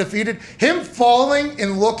is undefeated. Him falling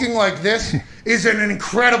and looking like this is an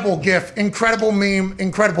incredible gif, incredible meme,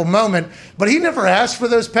 incredible moment. But he never asked for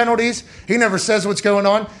those penalties. He never says what's going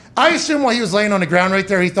on. I assume while he was laying on the ground right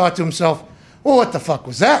there, he thought to himself, well, what the fuck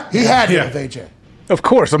was that? He had to have AJ. Of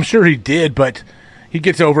course, I'm sure he did, but he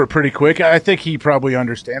gets over it pretty quick. I think he probably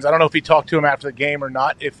understands. I don't know if he talked to him after the game or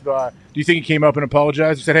not. If do you think he came up and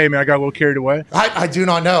apologized and said, hey, man, I got a little carried away? I do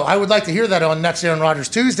not know. I would like to hear that on next Aaron Rodgers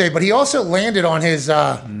Tuesday, but he also landed on his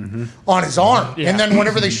arm. Yeah. And then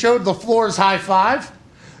whenever they showed LaFleur's high five,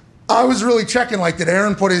 I was really checking, like, did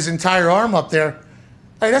Aaron put his entire arm up there?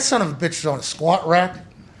 Hey, that son of a bitch is on a squat rack.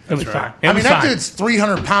 It was fine. I mean, that dude's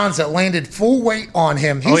 300 pounds that landed full weight on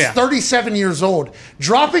him. He's 37 years old,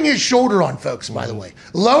 dropping his shoulder on folks, by the way,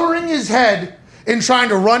 lowering his head and trying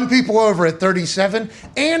to run people over at 37,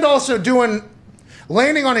 and also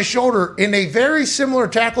landing on his shoulder in a very similar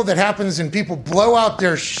tackle that happens and people blow out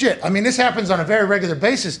their shit. I mean, this happens on a very regular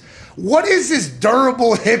basis. What is this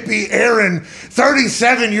durable hippie Aaron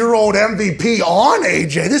 37-year-old MVP on,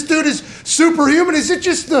 AJ? This dude is superhuman. Is it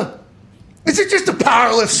just the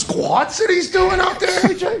powerlift squats that he's doing out there,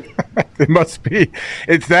 AJ? It must be.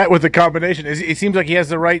 It's that with the combination. It seems like he has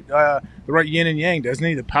the right yin and yang, doesn't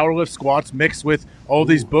he? The powerlift squats mixed with all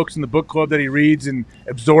these books in the book club that he reads and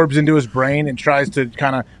absorbs into his brain and tries to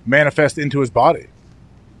kind of manifest into his body.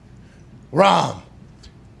 Ram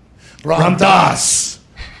Das.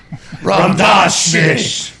 Ram Das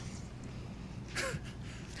Shmish.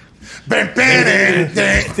 Ramdas.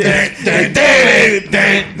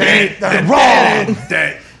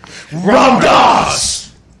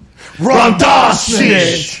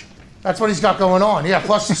 That's what he's got going on. Yeah,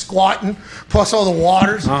 plus he's squatting, plus all the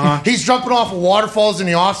waters. He's jumping off of waterfalls in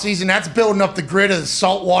the offseason. That's building up the grit of the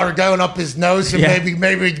salt water going up his nose and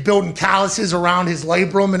maybe building calluses around his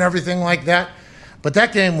labrum and everything like that. But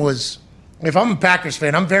that game was, if I'm a Packers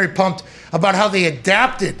fan, I'm very pumped about how they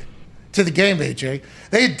adapted to the game, AJ.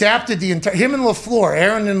 They adapted him and LaFleur,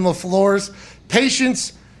 Aaron and LaFleur's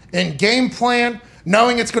patience and game plan,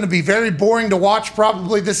 knowing it's going to be very boring to watch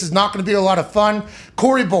probably. This is not going to be a lot of fun.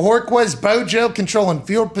 Corey Bojorquez, Bojo controlling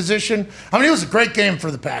field position. I mean, it was a great game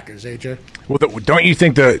for the Packers, AJ. Well, don't you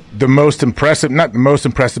think the most impressive, not the most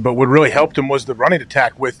impressive, but what really helped him was the running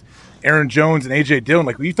attack with Aaron Jones and A.J. Dillon?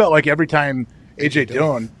 Like, you felt like every time A.J.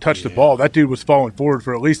 Dillon touched the ball, that dude was falling forward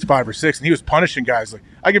for at least 5 or 6, and he was punishing guys. Like,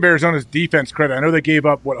 I give Arizona's defense credit. I know they gave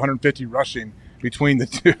up 150 rushing between the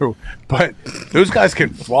two, but those guys can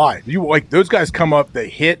fly. Those guys come up, they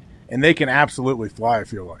hit, and they can absolutely fly. I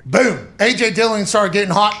feel like boom. A.J. Dillon started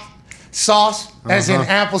getting hot sauce, as in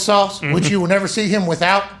applesauce, which you will never see him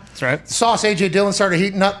without. That's right. The sauce. A.J. Dillon started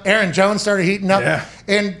heating up. Aaron Jones started heating up. Yeah.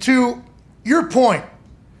 And to your point,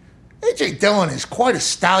 A.J. Dillon is quite a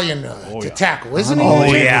stallion to tackle, isn't he?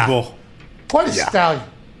 Unbelievable. Quite a stallion.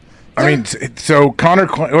 I mean, so Connor,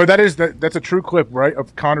 or that's a true clip, right?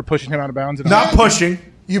 Of Connor pushing him out of bounds. Not pushing.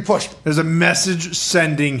 You pushed. There's a message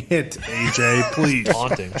sending hit, AJ. Please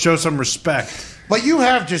show some respect. But you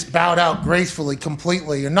have just bowed out gracefully,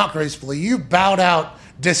 completely, and not gracefully. You bowed out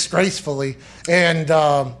disgracefully and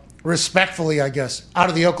respectfully, I guess, out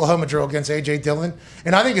of the Oklahoma drill against A.J. Dillon.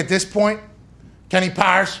 And I think at this point, Kenny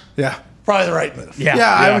Powers, probably the right move. Yeah,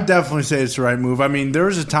 I would definitely say it's the right move. I mean, there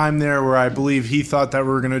was a time there where I believe he thought that we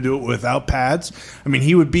were going to do it without pads. I mean,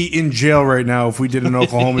 he would be in jail right now if we did an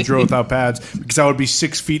Oklahoma drill without pads, because I would be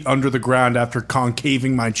 6 feet under the ground after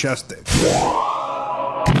concaving my chest in.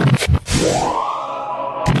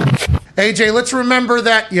 AJ, let's remember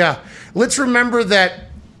that. Let's remember that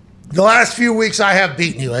the last few weeks I have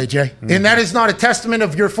beaten you, AJ. And that is not a testament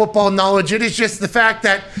of your football knowledge. It is just the fact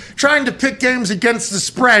that trying to pick games against the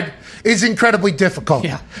spread is incredibly difficult.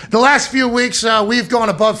 Yeah. The last few weeks, we've gone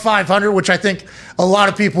above 500, which I think a lot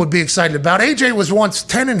of people would be excited about. AJ was once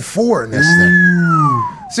 10-4 in this thing.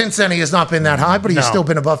 Since then, he has not been that high, but he's still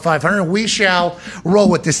been above 500. We shall roll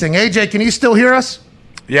with this thing. AJ, can you still hear us?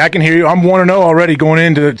 Yeah, I can hear you. I'm 1-0 already going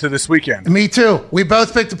into this weekend. Me too. We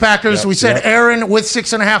both picked the Packers. We said Aaron with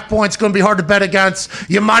 6.5 points, going to be hard to bet against.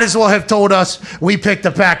 You might as well have told us we picked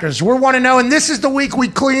the Packers. We're 1-0, and this is the week we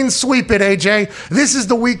clean sweep it, AJ. This is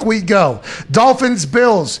the week we go. Dolphins,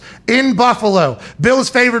 Bills in Buffalo. Bills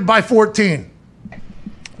favored by 14.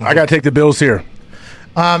 I got to take the Bills here.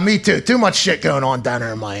 Me too. Too much shit going on down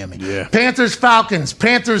there in Miami. Yeah. Panthers, Falcons.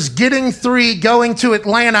 Panthers getting 3, going to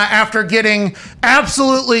Atlanta after getting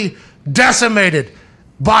absolutely decimated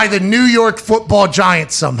by the New York Football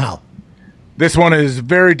Giants somehow. This one is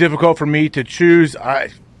very difficult for me to choose.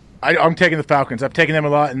 I'm taking the Falcons. I've taken them a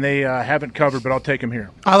lot, and they haven't covered, but I'll take them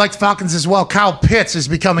here. I like the Falcons as well. Kyle Pitts is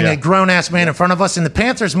becoming a grown-ass man in front of us, and the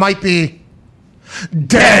Panthers might be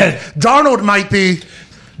dead. Darnold might be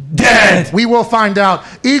dead. We will find out.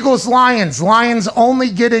 Eagles, Lions. Lions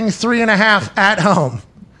only getting 3.5 at home.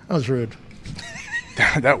 That was rude.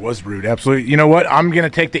 That was rude, absolutely. You know what? I'm going to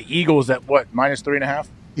take the Eagles at what, -3.5?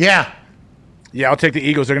 Yeah. Yeah, I'll take the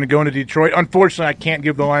Eagles. They're going to go into Detroit. Unfortunately, I can't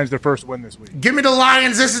give the Lions their first win this week. Give me the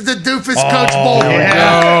Lions. This is the Doofus Coach Bowl.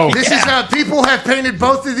 This is people have painted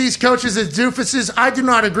both of these coaches as doofuses. I do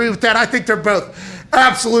not agree with that. I think they're both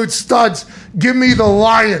absolute studs. Give me the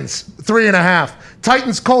Lions 3.5.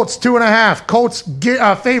 Titans, Colts 2.5. Colts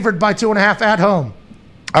favored by 2.5 at home.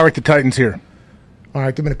 I like the Titans here. All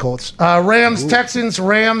right, give me the Colts. Rams, Texans.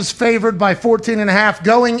 Rams favored by 14.5.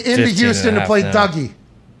 Going into Houston to play Dougie.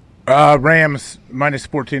 Rams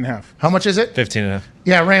 -14.5. How much is it? 15.5.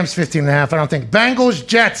 Yeah, Rams 15.5. I don't think. Bengals,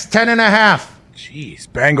 Jets 10.5. Jeez,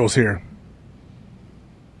 Bengals here.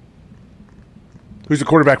 Who's the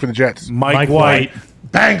quarterback for the Jets? Mike White.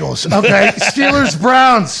 Bengals. Okay. Steelers,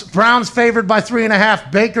 Browns. Browns favored by 3.5.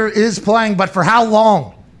 Baker is playing, but for how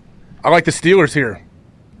long? I like the Steelers here.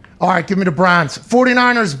 All right, give me the Browns.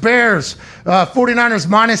 49ers, Bears. 49ers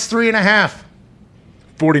 -3.5.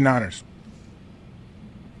 49ers.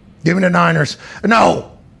 Give me the Niners.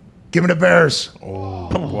 No. Give me the Bears. Oh,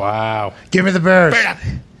 wow. Give me the Bears.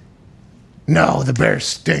 No, the Bears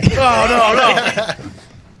stink. No.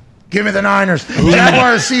 Give me the Niners.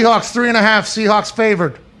 Jaguars, Seahawks 3.5. Seahawks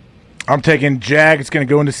favored. I'm taking Jag. It's going to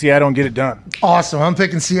go into Seattle and get it done. Awesome. I'm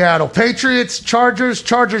picking Seattle. Patriots, Chargers.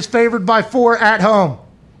 Chargers favored by 4 at home.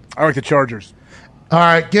 I like the Chargers. All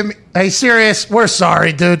right, give me. Hey, serious. We're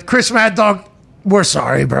sorry, dude. Chris Mad Dog. We're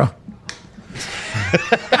sorry, bro.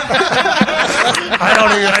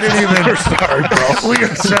 I didn't even. We're sorry, bro. We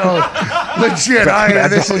are so legit.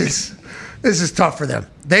 This is tough for them.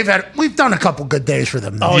 We've done a couple good days for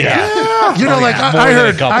them. Though. Oh yeah. You know,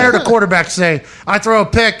 I heard a quarterback say, "I throw a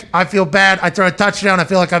pick, I feel bad. I throw a touchdown, I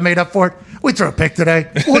feel like I made up for it." We throw a pick today.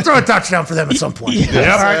 We'll throw a touchdown for them at some point.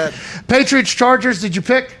 Yes. All right. Patriots, Chargers. Did you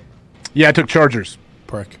pick? Yeah, I took Chargers.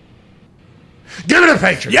 Prick. Give it a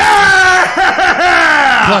Patriots.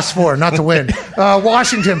 Yeah! +4, not to win.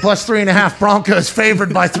 Washington +3.5. Broncos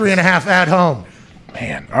favored by 3.5 at home.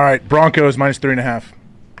 Man. All right, Broncos -3.5.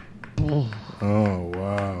 Oh,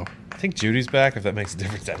 wow. I think Judy's back, if that makes a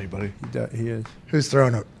difference to anybody. He is. Who's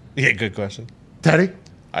throwing it? Yeah, good question. Teddy?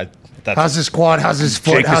 That's How's his quad? How's his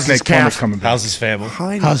foot? Jake the How's his Snake Plumber's calf? coming back. How's his family?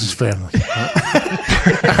 How's his family?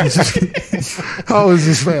 How is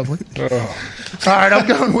his family? All right, I'm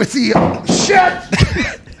going with the shit.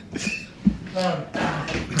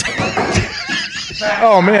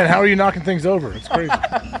 Oh, man, how are you knocking things over? It's crazy.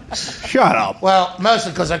 Shut up. Well,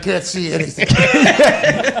 mostly because I can't see anything.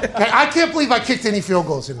 I can't believe I kicked any field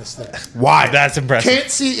goals in this thing. Why? That's impressive. Can't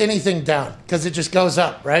see anything down because it just goes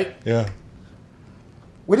up, right? Yeah.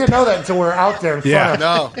 We didn't know that until we were out there in front of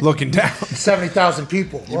No. Looking down. 70,000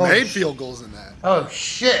 people. You made field goals in that. Oh,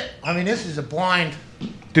 shit. I mean, this is a blind.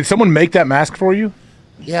 Did someone make that mask for you?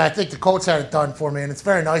 Yeah, I think the Colts had it done for me, and it's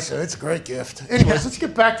very nice. It's a great gift. Anyways, let's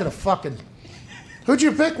get back to the fucking. Who'd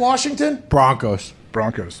you pick? Washington? Broncos.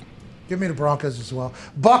 Broncos. Give me the Broncos as well.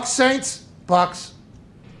 Bucks, Saints? Bucks.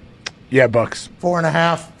 Yeah, Bucks.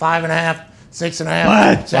 4.5, 5.5,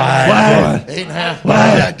 6.5, 7.5,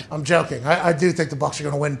 8.5. I'm joking. I do think the Bucks are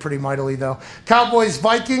going to win pretty mightily, though. Cowboys,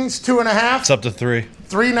 Vikings, 2.5. It's up to 3.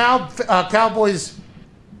 3 now. Cowboys.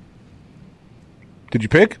 Did you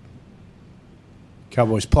pick?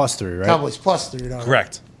 Cowboys +3, right? Cowboys +3. No.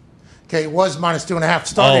 Correct. Okay, it was -2.5.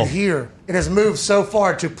 Started Oh. here. It has moved so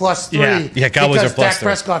far to +3. Yeah, Cowboys because are Dak +3.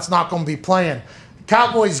 Prescott's not going to be playing.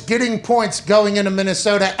 Cowboys getting points going into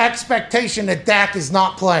Minnesota. Expectation that Dak is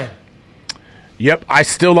not playing. Yep, I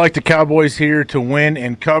still like the Cowboys here to win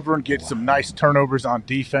and cover and get some nice turnovers on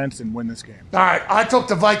defense and win this game. All right, I took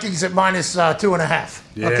the Vikings at -2.5.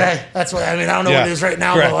 Yeah. Okay, that's what I mean. I don't know what it is right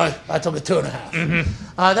now, Correct. but I took it 2.5.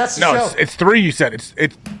 That's the No, show. it's 3. You said it's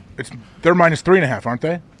they're -3.5, aren't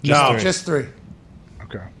they? No. Just 3.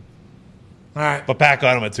 Okay. All right. But Pat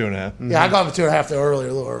got him at 2.5. Yeah, I got him at 2.5 though earlier,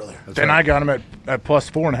 a little earlier. Then I got them at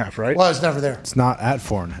 +4.5, right? Well, it's never there. It's not at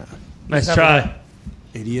 4.5. Nice Never try. there.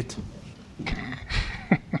 Idiot.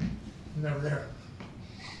 Never there.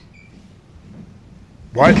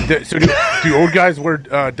 Why? So do old guys wear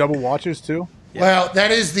double watches too? Well,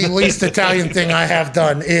 that is the least Italian thing I have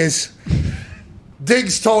done. Is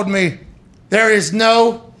Diggs told me there is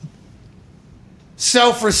no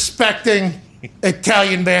self-respecting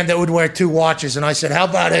Italian band that would wear 2 watches, and I said, "How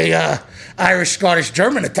about a Irish, Scottish,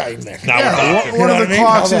 German Italian band?" One of the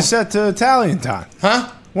clocks is set to Italian time. Huh?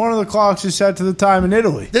 One of the clocks is set to the time in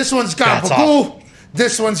Italy. This one's That's Gabagool.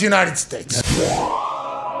 This one's United States.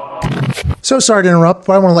 So sorry to interrupt,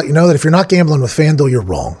 but I want to let you know that if you're not gambling with FanDuel, you're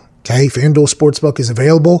wrong. Okay, FanDuel Sportsbook is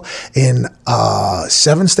available in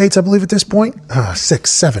 7 states, I believe, at this point. 6,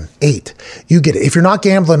 7, 8. You get it. If you're not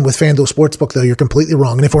gambling with FanDuel Sportsbook, though, you're completely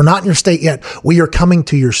wrong. And if we're not in your state yet, we are coming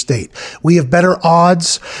to your state. We have better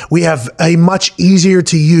odds. We have a much easier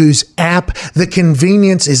to use app. The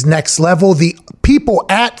convenience is next level. The people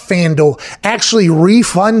at FanDuel actually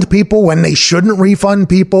refund people when they shouldn't refund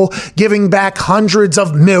people, giving back hundreds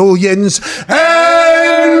of millions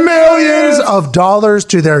and millions of dollars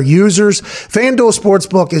to their users. FanDuel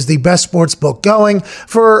Sportsbook is the best sportsbook going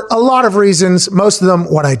for a lot of reasons, most of them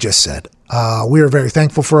what I just said. We are very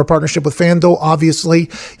thankful for our partnership with FanDuel, obviously.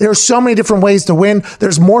 There are so many different ways to win.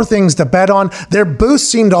 There's more things to bet on. Their boosts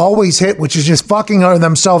seem to always hit, which is just fucking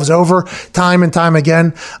themselves over time and time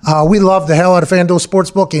again. We love the hell out of FanDuel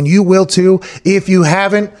Sportsbook, and you will too. If you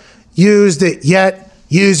haven't used it yet,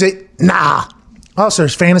 use it now. Also,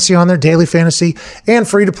 there's fantasy on there, daily fantasy, and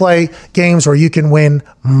free-to-play games where you can win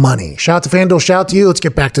money. Shout out to FanDuel, shout out to you. Let's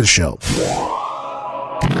get back to the show.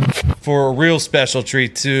 For a real special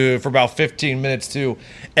treat, for about 15 minutes to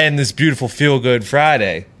end this beautiful feel-good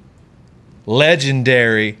Friday,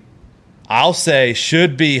 legendary, I'll say,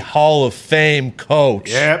 should be Hall of Fame coach.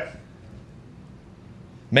 Yep.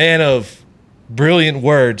 Man of brilliant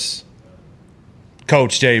words,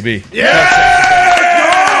 Coach JB. Yeah!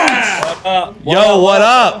 Yo, what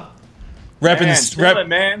up? Chilling,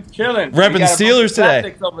 man. Chilling. Repping the Steelers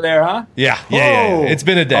today. Over there, huh? Yeah. It's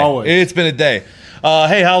been a day. Always. It's been a day.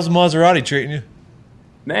 Hey, how's the Maserati treating you?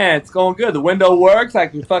 Man, it's going good. The window works. I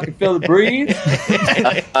can fucking feel the breeze.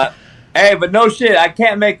 Hey, but no shit. I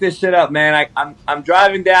can't make this shit up, man. I'm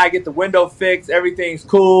driving down. I get the window fixed. Everything's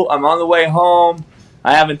cool. I'm on the way home.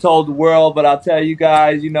 I haven't told the world, but I'll tell you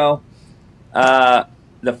guys,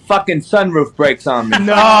 the fucking sunroof breaks on me.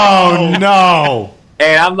 No.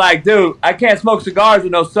 And I'm like, dude, I can't smoke cigars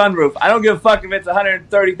with no sunroof. I don't give a fuck if it's a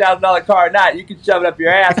 $130,000 car or not. You can shove it up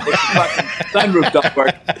your ass if the fucking sunroof don't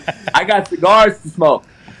work. I got cigars to smoke.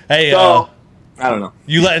 Hey, so, I don't know.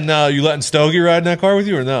 You letting Stogie ride in that car with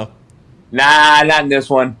you or no? Nah, not in this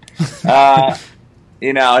one.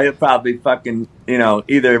 He'll probably fucking,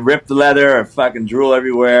 either rip the leather or fucking drool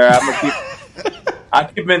everywhere. I'll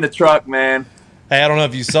keep him in the truck, man. Hey, I don't know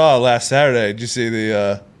if you saw last Saturday. Did you see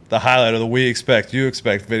the highlight of the We Expect, You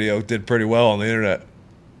Expect video? Did pretty well on the internet.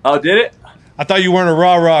 Oh, did it? I thought you weren't a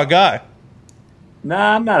rah-rah guy.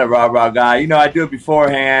 Nah, I'm not a rah-rah guy. I do it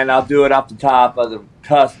beforehand. I'll do it off the top of the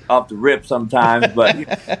cuss, off the rip sometimes. But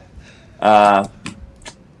I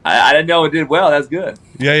didn't know it did well. That's good.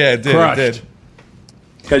 Yeah, it did. Crushed. It did.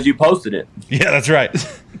 Because you posted it. Yeah, that's right.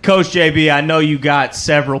 Coach JB, I know you got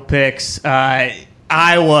several picks.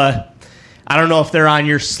 Iowa, I don't know if they're on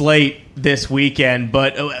your slate this weekend,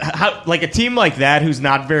 but a team like that who's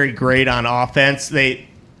not very great on offense, they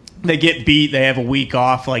get beat, they have a week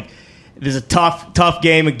off. There's a tough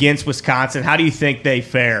game against Wisconsin. How do you think they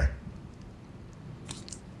fare?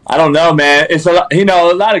 I don't know, man. It's a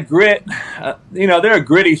lot of grit. They're a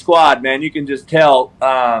gritty squad, man. You can just tell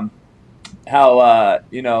how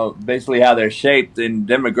basically how they're shaped and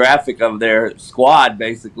demographic of their squad.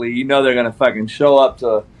 Basically, they're gonna fucking show up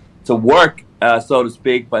to work, so to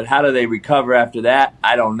speak. But how do they recover after that?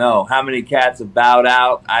 I don't know. How many cats have bowed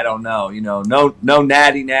out? I don't know. No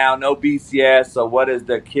natty now, no BCS. So what is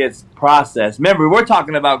the kids' process? Remember, we're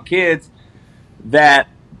talking about kids that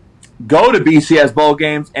go to BCS bowl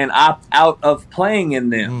games and opt out of playing in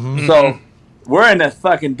them. Mm-hmm. So we're in a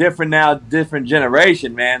fucking different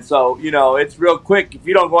generation, man. So, it's real quick. If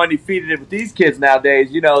you don't go undefeated with these kids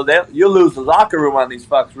nowadays, you'll lose the locker room on these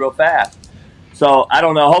fucks real fast. So, I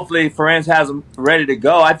don't know. Hopefully, Ferenc has them ready to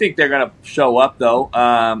go. I think they're going to show up, though.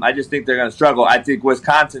 I just think they're going to struggle. I think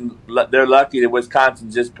Wisconsin, they're lucky that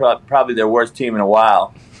Wisconsin's just probably their worst team in a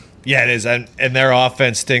while. Yeah, it is, and their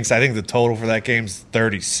offense stinks. I think the total for that game's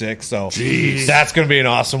 36, so that's going to be an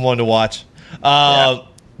awesome one to watch.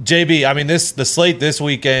 JB, I mean, the slate this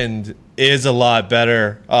weekend is a lot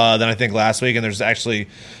better than I think last week, and there's actually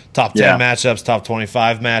top 10 matchups, top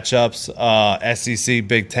 25 matchups. SEC,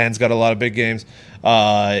 Big Ten's got a lot of big games.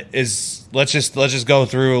 Let's just go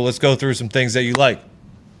through some things that you like.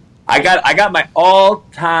 I got my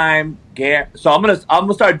all-time so I'm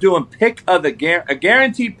gonna start doing a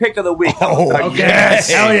guaranteed pick of the week. Oh, okay.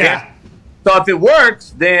 Yes. Hell yeah. So if it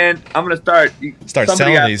works, then I'm gonna start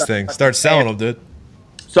selling these things. Start selling them, dude.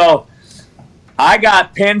 So I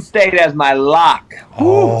got Penn State as my lock.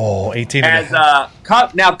 Oh, 18 and a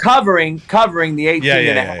half. Now covering the 18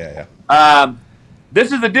 and a half. Yeah.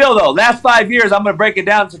 This is the deal, though. Last 5 years, I'm going to break it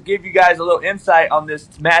down to give you guys a little insight on this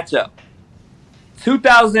matchup.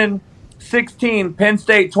 2016, Penn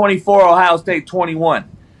State 24, Ohio State 21.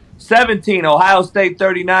 17, Ohio State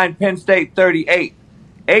 39, Penn State 38.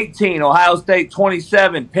 18, Ohio State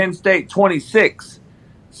 27, Penn State 26.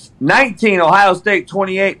 19, Ohio State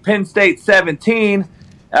 28, Penn State 17.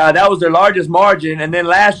 That was their largest margin. And then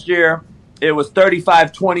last year, it was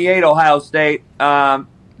 35-28 Ohio State.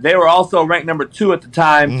 They were also ranked number 2 at the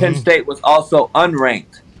time. Penn State was also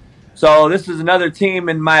unranked. So this is another team,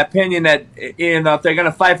 in my opinion, that if they're going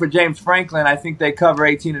to fight for James Franklin, I think they cover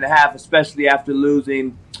 18.5, especially after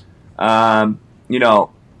losing, tough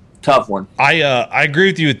one. I agree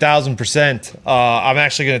with you 1,000%. I'm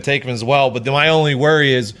actually going to take him as well. But my only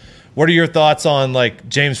worry is, what are your thoughts on like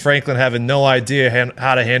James Franklin having no idea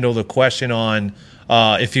how to handle the question on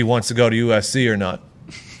if he wants to go to USC or not?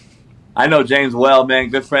 I know James well, man.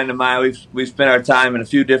 Good friend of mine. We've spent our time in a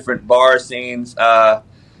few different bar scenes, and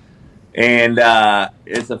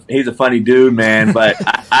he's a funny dude, man. But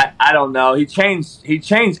I don't know. He changed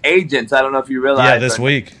agents. I don't know if you realize. Yeah, this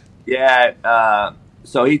week. Yeah.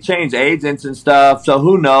 So he changed agents and stuff. So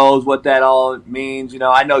who knows what that all means?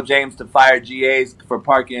 I know James to fire GAs for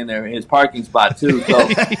parking in his parking spot too. So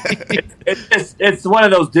it's one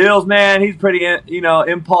of those deals, man. He's pretty,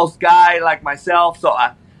 impulse guy like myself. So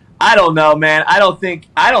I don't know, man. I don't think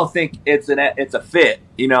it's a fit.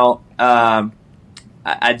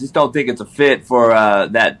 I just don't think it's a fit for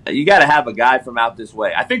that. You got to have a guy from out this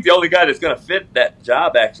way. I think the only guy that's going to fit that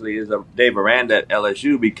job actually is Dave Aranda at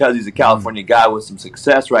LSU, because he's a California guy with some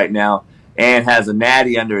success right now and has a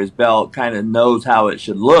natty under his belt, kind of knows how it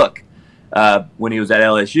should look when he was at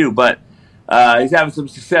LSU. But he's having some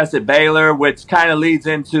success at Baylor, which kind of leads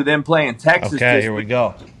into them playing Texas. Okay, here we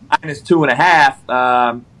go.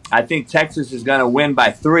 -2.5. I think Texas is going to win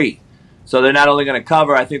by 3. So they're not only going to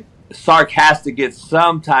cover, I think Sark has to get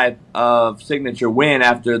some type of signature win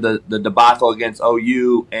after the debacle against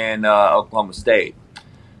OU and Oklahoma State.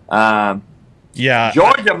 Georgia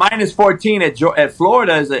 -14 at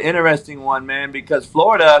Florida is an interesting one, man, because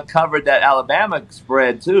Florida covered that Alabama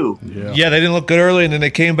spread too. Yeah, they didn't look good early, and then they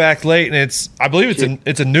came back late, and I believe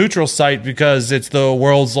it's a neutral site because it's the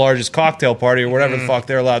world's largest cocktail party or whatever the fuck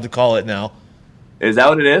they're allowed to call it now. Is that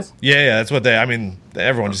what it is? Yeah, that's what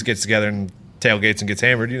everyone just gets together and tailgates and gets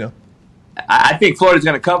hammered, I think Florida's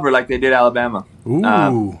going to cover like they did Alabama. Ooh.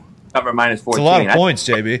 Cover -14. It's a lot of points,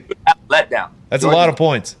 JB. Letdown. That's a lot of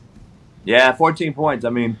points. Yeah, 14 points. I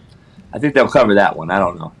mean, I think they'll cover that one. I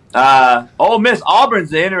don't know. Ole Miss,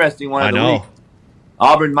 Auburn's the interesting one of the week.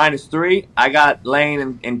 Auburn -3. I got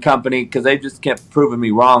Lane and company because they just kept proving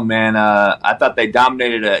me wrong, man. I thought they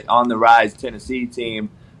dominated an on-the-rise Tennessee team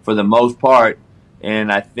for the most part,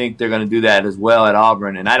 and I think they're going to do that as well at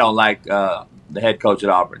Auburn. And I don't like the head coach at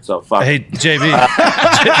Auburn, so fuck. Hey, JB,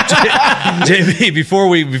 JB, before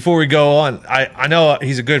we go on, I know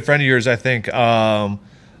he's a good friend of yours. I think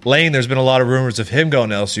Lane. There's been a lot of rumors of him going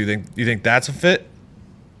to LSU. You think that's a fit?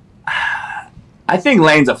 I think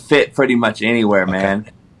Lane's a fit pretty much anywhere, man.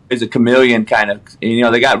 He's a chameleon kind of.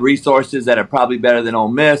 They got resources that are probably better than Ole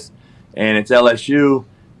Miss, and it's LSU,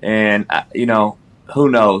 and who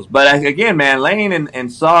knows? But again, man, Lane and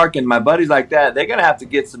Sark and my buddies like that, they're gonna have to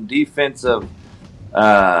get some defensive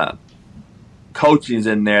coaches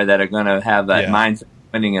in there that are gonna have that mindset of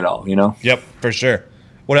winning it all. Yep, for sure.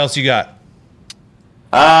 What else you got?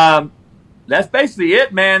 That's basically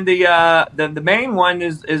it, man. The main one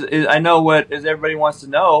is I know what everybody wants to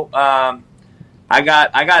know. I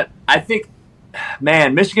think,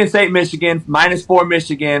 man, Michigan State, Michigan -4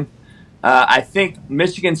 Michigan. I think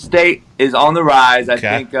Michigan State is on the rise. I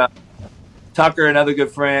think Tucker, another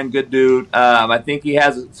good friend, good dude. I think he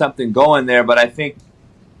has something going there, but I think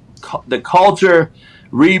the culture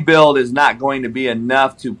rebuild is not going to be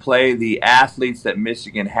enough to play the athletes that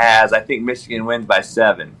Michigan has. I think Michigan wins by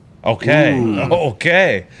 7. Okay. Ooh.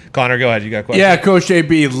 Okay. Connor, go ahead. You got a question? Yeah, Coach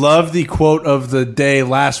JB, love the quote of the day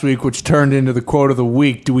last week, which turned into the quote of the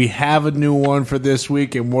week. Do we have a new one for this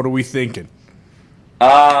week, and what are we thinking?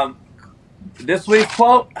 This week's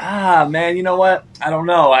quote? Man, you know what? I don't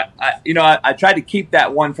know. I tried to keep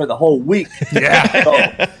that one for the whole week. Yeah. So,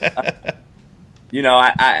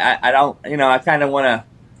 I don't. I kind of want to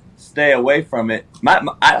stay away from it.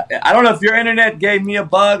 I don't know if your internet gave me a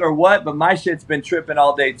bug or what, but my shit's been tripping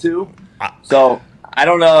all day too. So I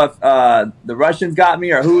don't know if the Russians got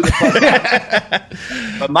me or who the fuck got me.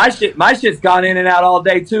 But my shit's gone in and out all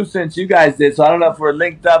day too since you guys did. So I don't know if we're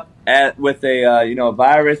linked up with a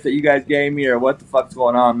virus that you guys gave me, or what the fuck's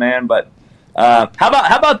going on, man? But how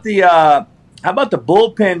about the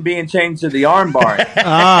bullpen being changed to the arm barn?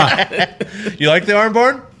 You like the arm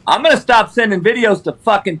barn? I'm gonna stop sending videos to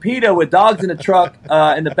fucking PETA with dogs in the truck,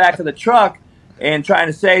 in the back of the truck, and trying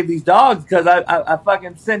to save these dogs, because I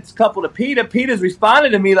fucking sent a couple to PETA. PETA's responded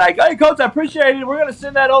to me like, "Hey, coach, I appreciate it. We're gonna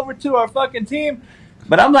send that over to our fucking team."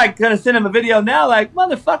 But I'm like gonna send him a video now, like,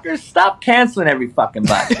 motherfuckers, stop canceling every fucking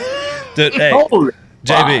body. Dude, hey, Holy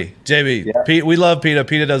JB, Yeah. Pete, we love PETA.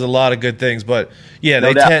 PETA does a lot of good things, but yeah,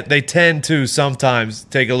 No doubt. they tend to sometimes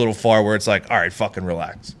take a little far where it's like, all right, fucking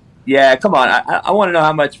relax. Yeah, come on. I want to know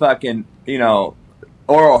how much fucking, oral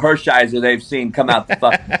Hershiser they've seen come out the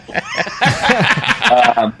fucking.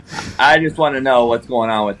 I just want to know what's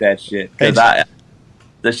going on with that shit. Because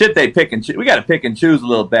the shit they pick and choose, we got to pick and choose a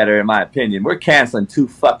little better, in my opinion. We're canceling too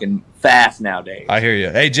fucking fast nowadays. I hear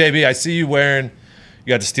you. Hey, JB, I see you wearing,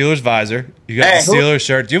 you got the Steelers visor, you got the Steelers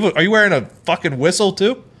shirt. Are you wearing a fucking whistle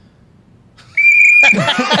too? You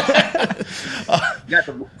got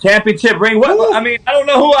the championship ring. What? I mean, I don't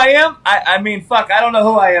know who I am. I don't know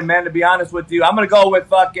who I am, man, to be honest with you. I'm going to go with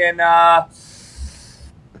fucking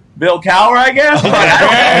Bill Cowher, I guess.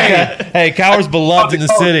 Okay. Hey, Cowher's beloved in the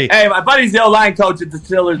city. Hey, my buddy's the O-line coach at the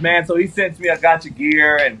Steelers, man, so he sends me a bunch of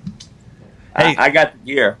gear, and I got the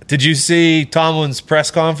gear. Did you see Tomlin's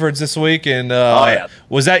press conference this week? And yeah.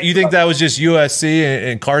 Was that, you think that was just USC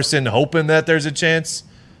and Carson hoping that there's a chance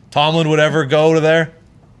Tomlin would ever go to there?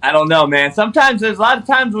 I don't know, man. Sometimes there's a lot of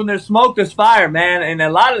times when there's smoke, there's fire, man. And a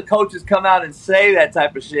lot of the coaches come out and say that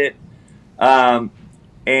type of shit. And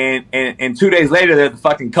 2 days later, they're the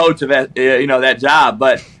fucking coach of that job.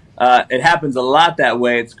 But it happens a lot that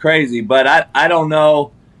way. It's crazy. But I don't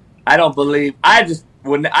know. I don't believe. I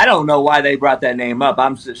don't know why they brought that name up.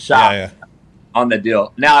 I'm just shocked on the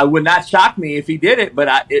deal. Now, it would not shock me if he did it,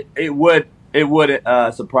 but it would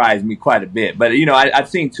surprise me quite a bit. But I've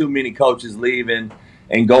seen too many coaches leave and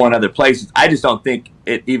going other places. I just don't think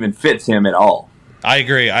it even fits him at all. I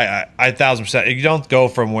agree. I 1,000%. You don't go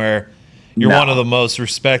from where you're one of the most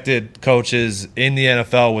respected coaches in the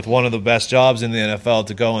NFL with one of the best jobs in the NFL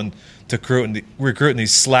to go and to recruiting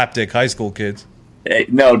these slapdick high school kids. Hey,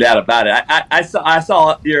 no doubt about it. I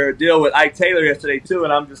saw your deal with Ike Taylor yesterday too,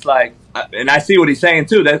 and I'm just like, and I see what he's saying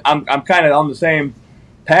too. That I'm kind of on the same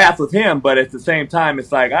path with him, but at the same time,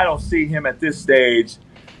 it's like I don't see him at this stage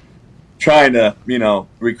trying to,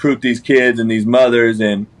 recruit these kids and these mothers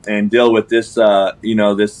and deal with this,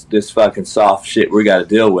 this fucking soft shit we got to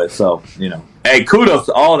deal with. So, hey, kudos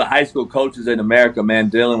to all the high school coaches in America, man,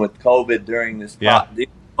 dealing with COVID during this,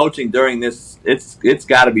 coaching during this. It's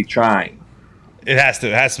got to be trying. It has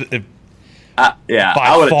to. I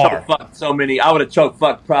would have choke fucked so many. I would have choke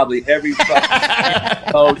fucked probably every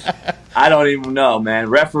fucking coach. I don't even know, man.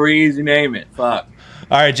 Referees, you name it. Fuck.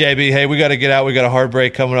 All right, JB. Hey, we got to get out. We got a hard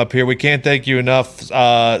break coming up here. We can't thank you enough.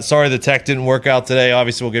 Sorry the tech didn't work out today.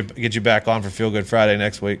 Obviously, we'll get you back on for Feel Good Friday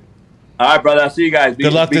next week. All right, brother. I'll see you guys.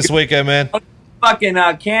 Good luck this weekend, man. Fucking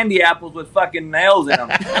candy apples with fucking nails in them.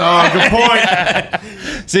 Oh, good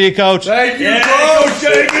point. See you, Coach. Thank you, Coach.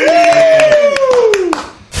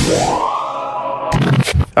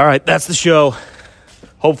 All right, that's the show.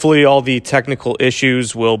 Hopefully all the technical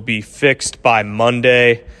issues will be fixed by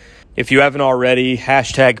Monday. If you haven't already,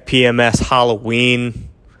 hashtag PMS Halloween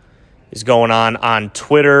is going on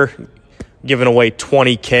Twitter, giving away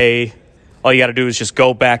 $20K. All you got to do is just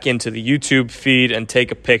go back into the YouTube feed and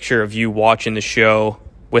take a picture of you watching the show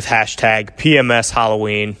with hashtag PMS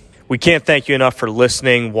Halloween. We can't thank you enough for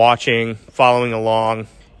listening, watching, following along.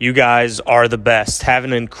 You guys are the best. Have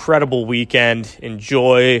an incredible weekend.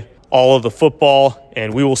 Enjoy all of the football,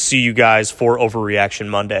 and we will see you guys for Overreaction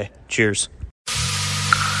Monday. Cheers.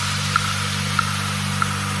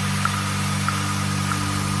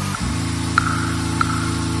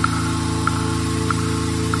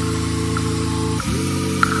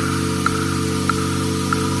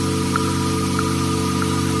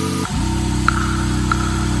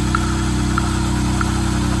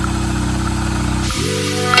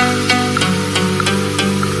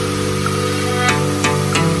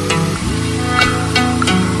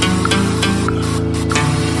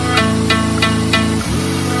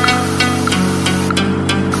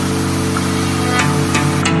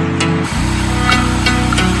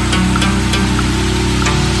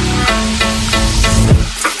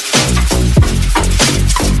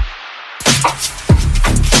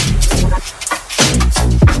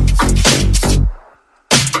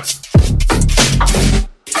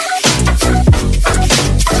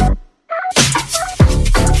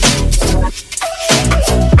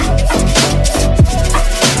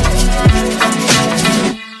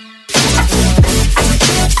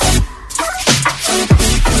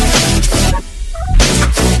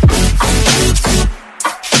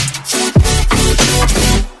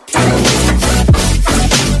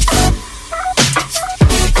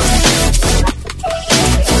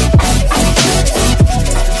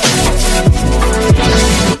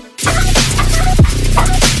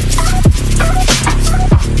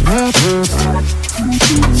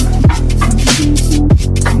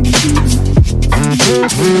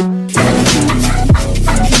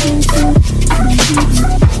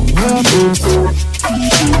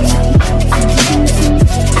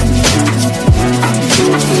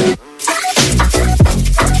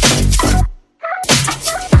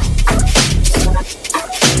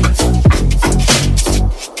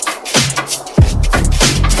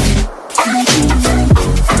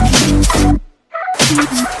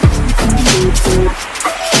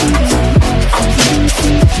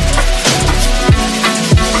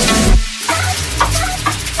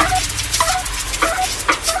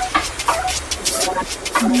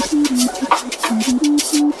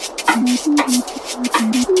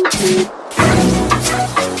 Thank you.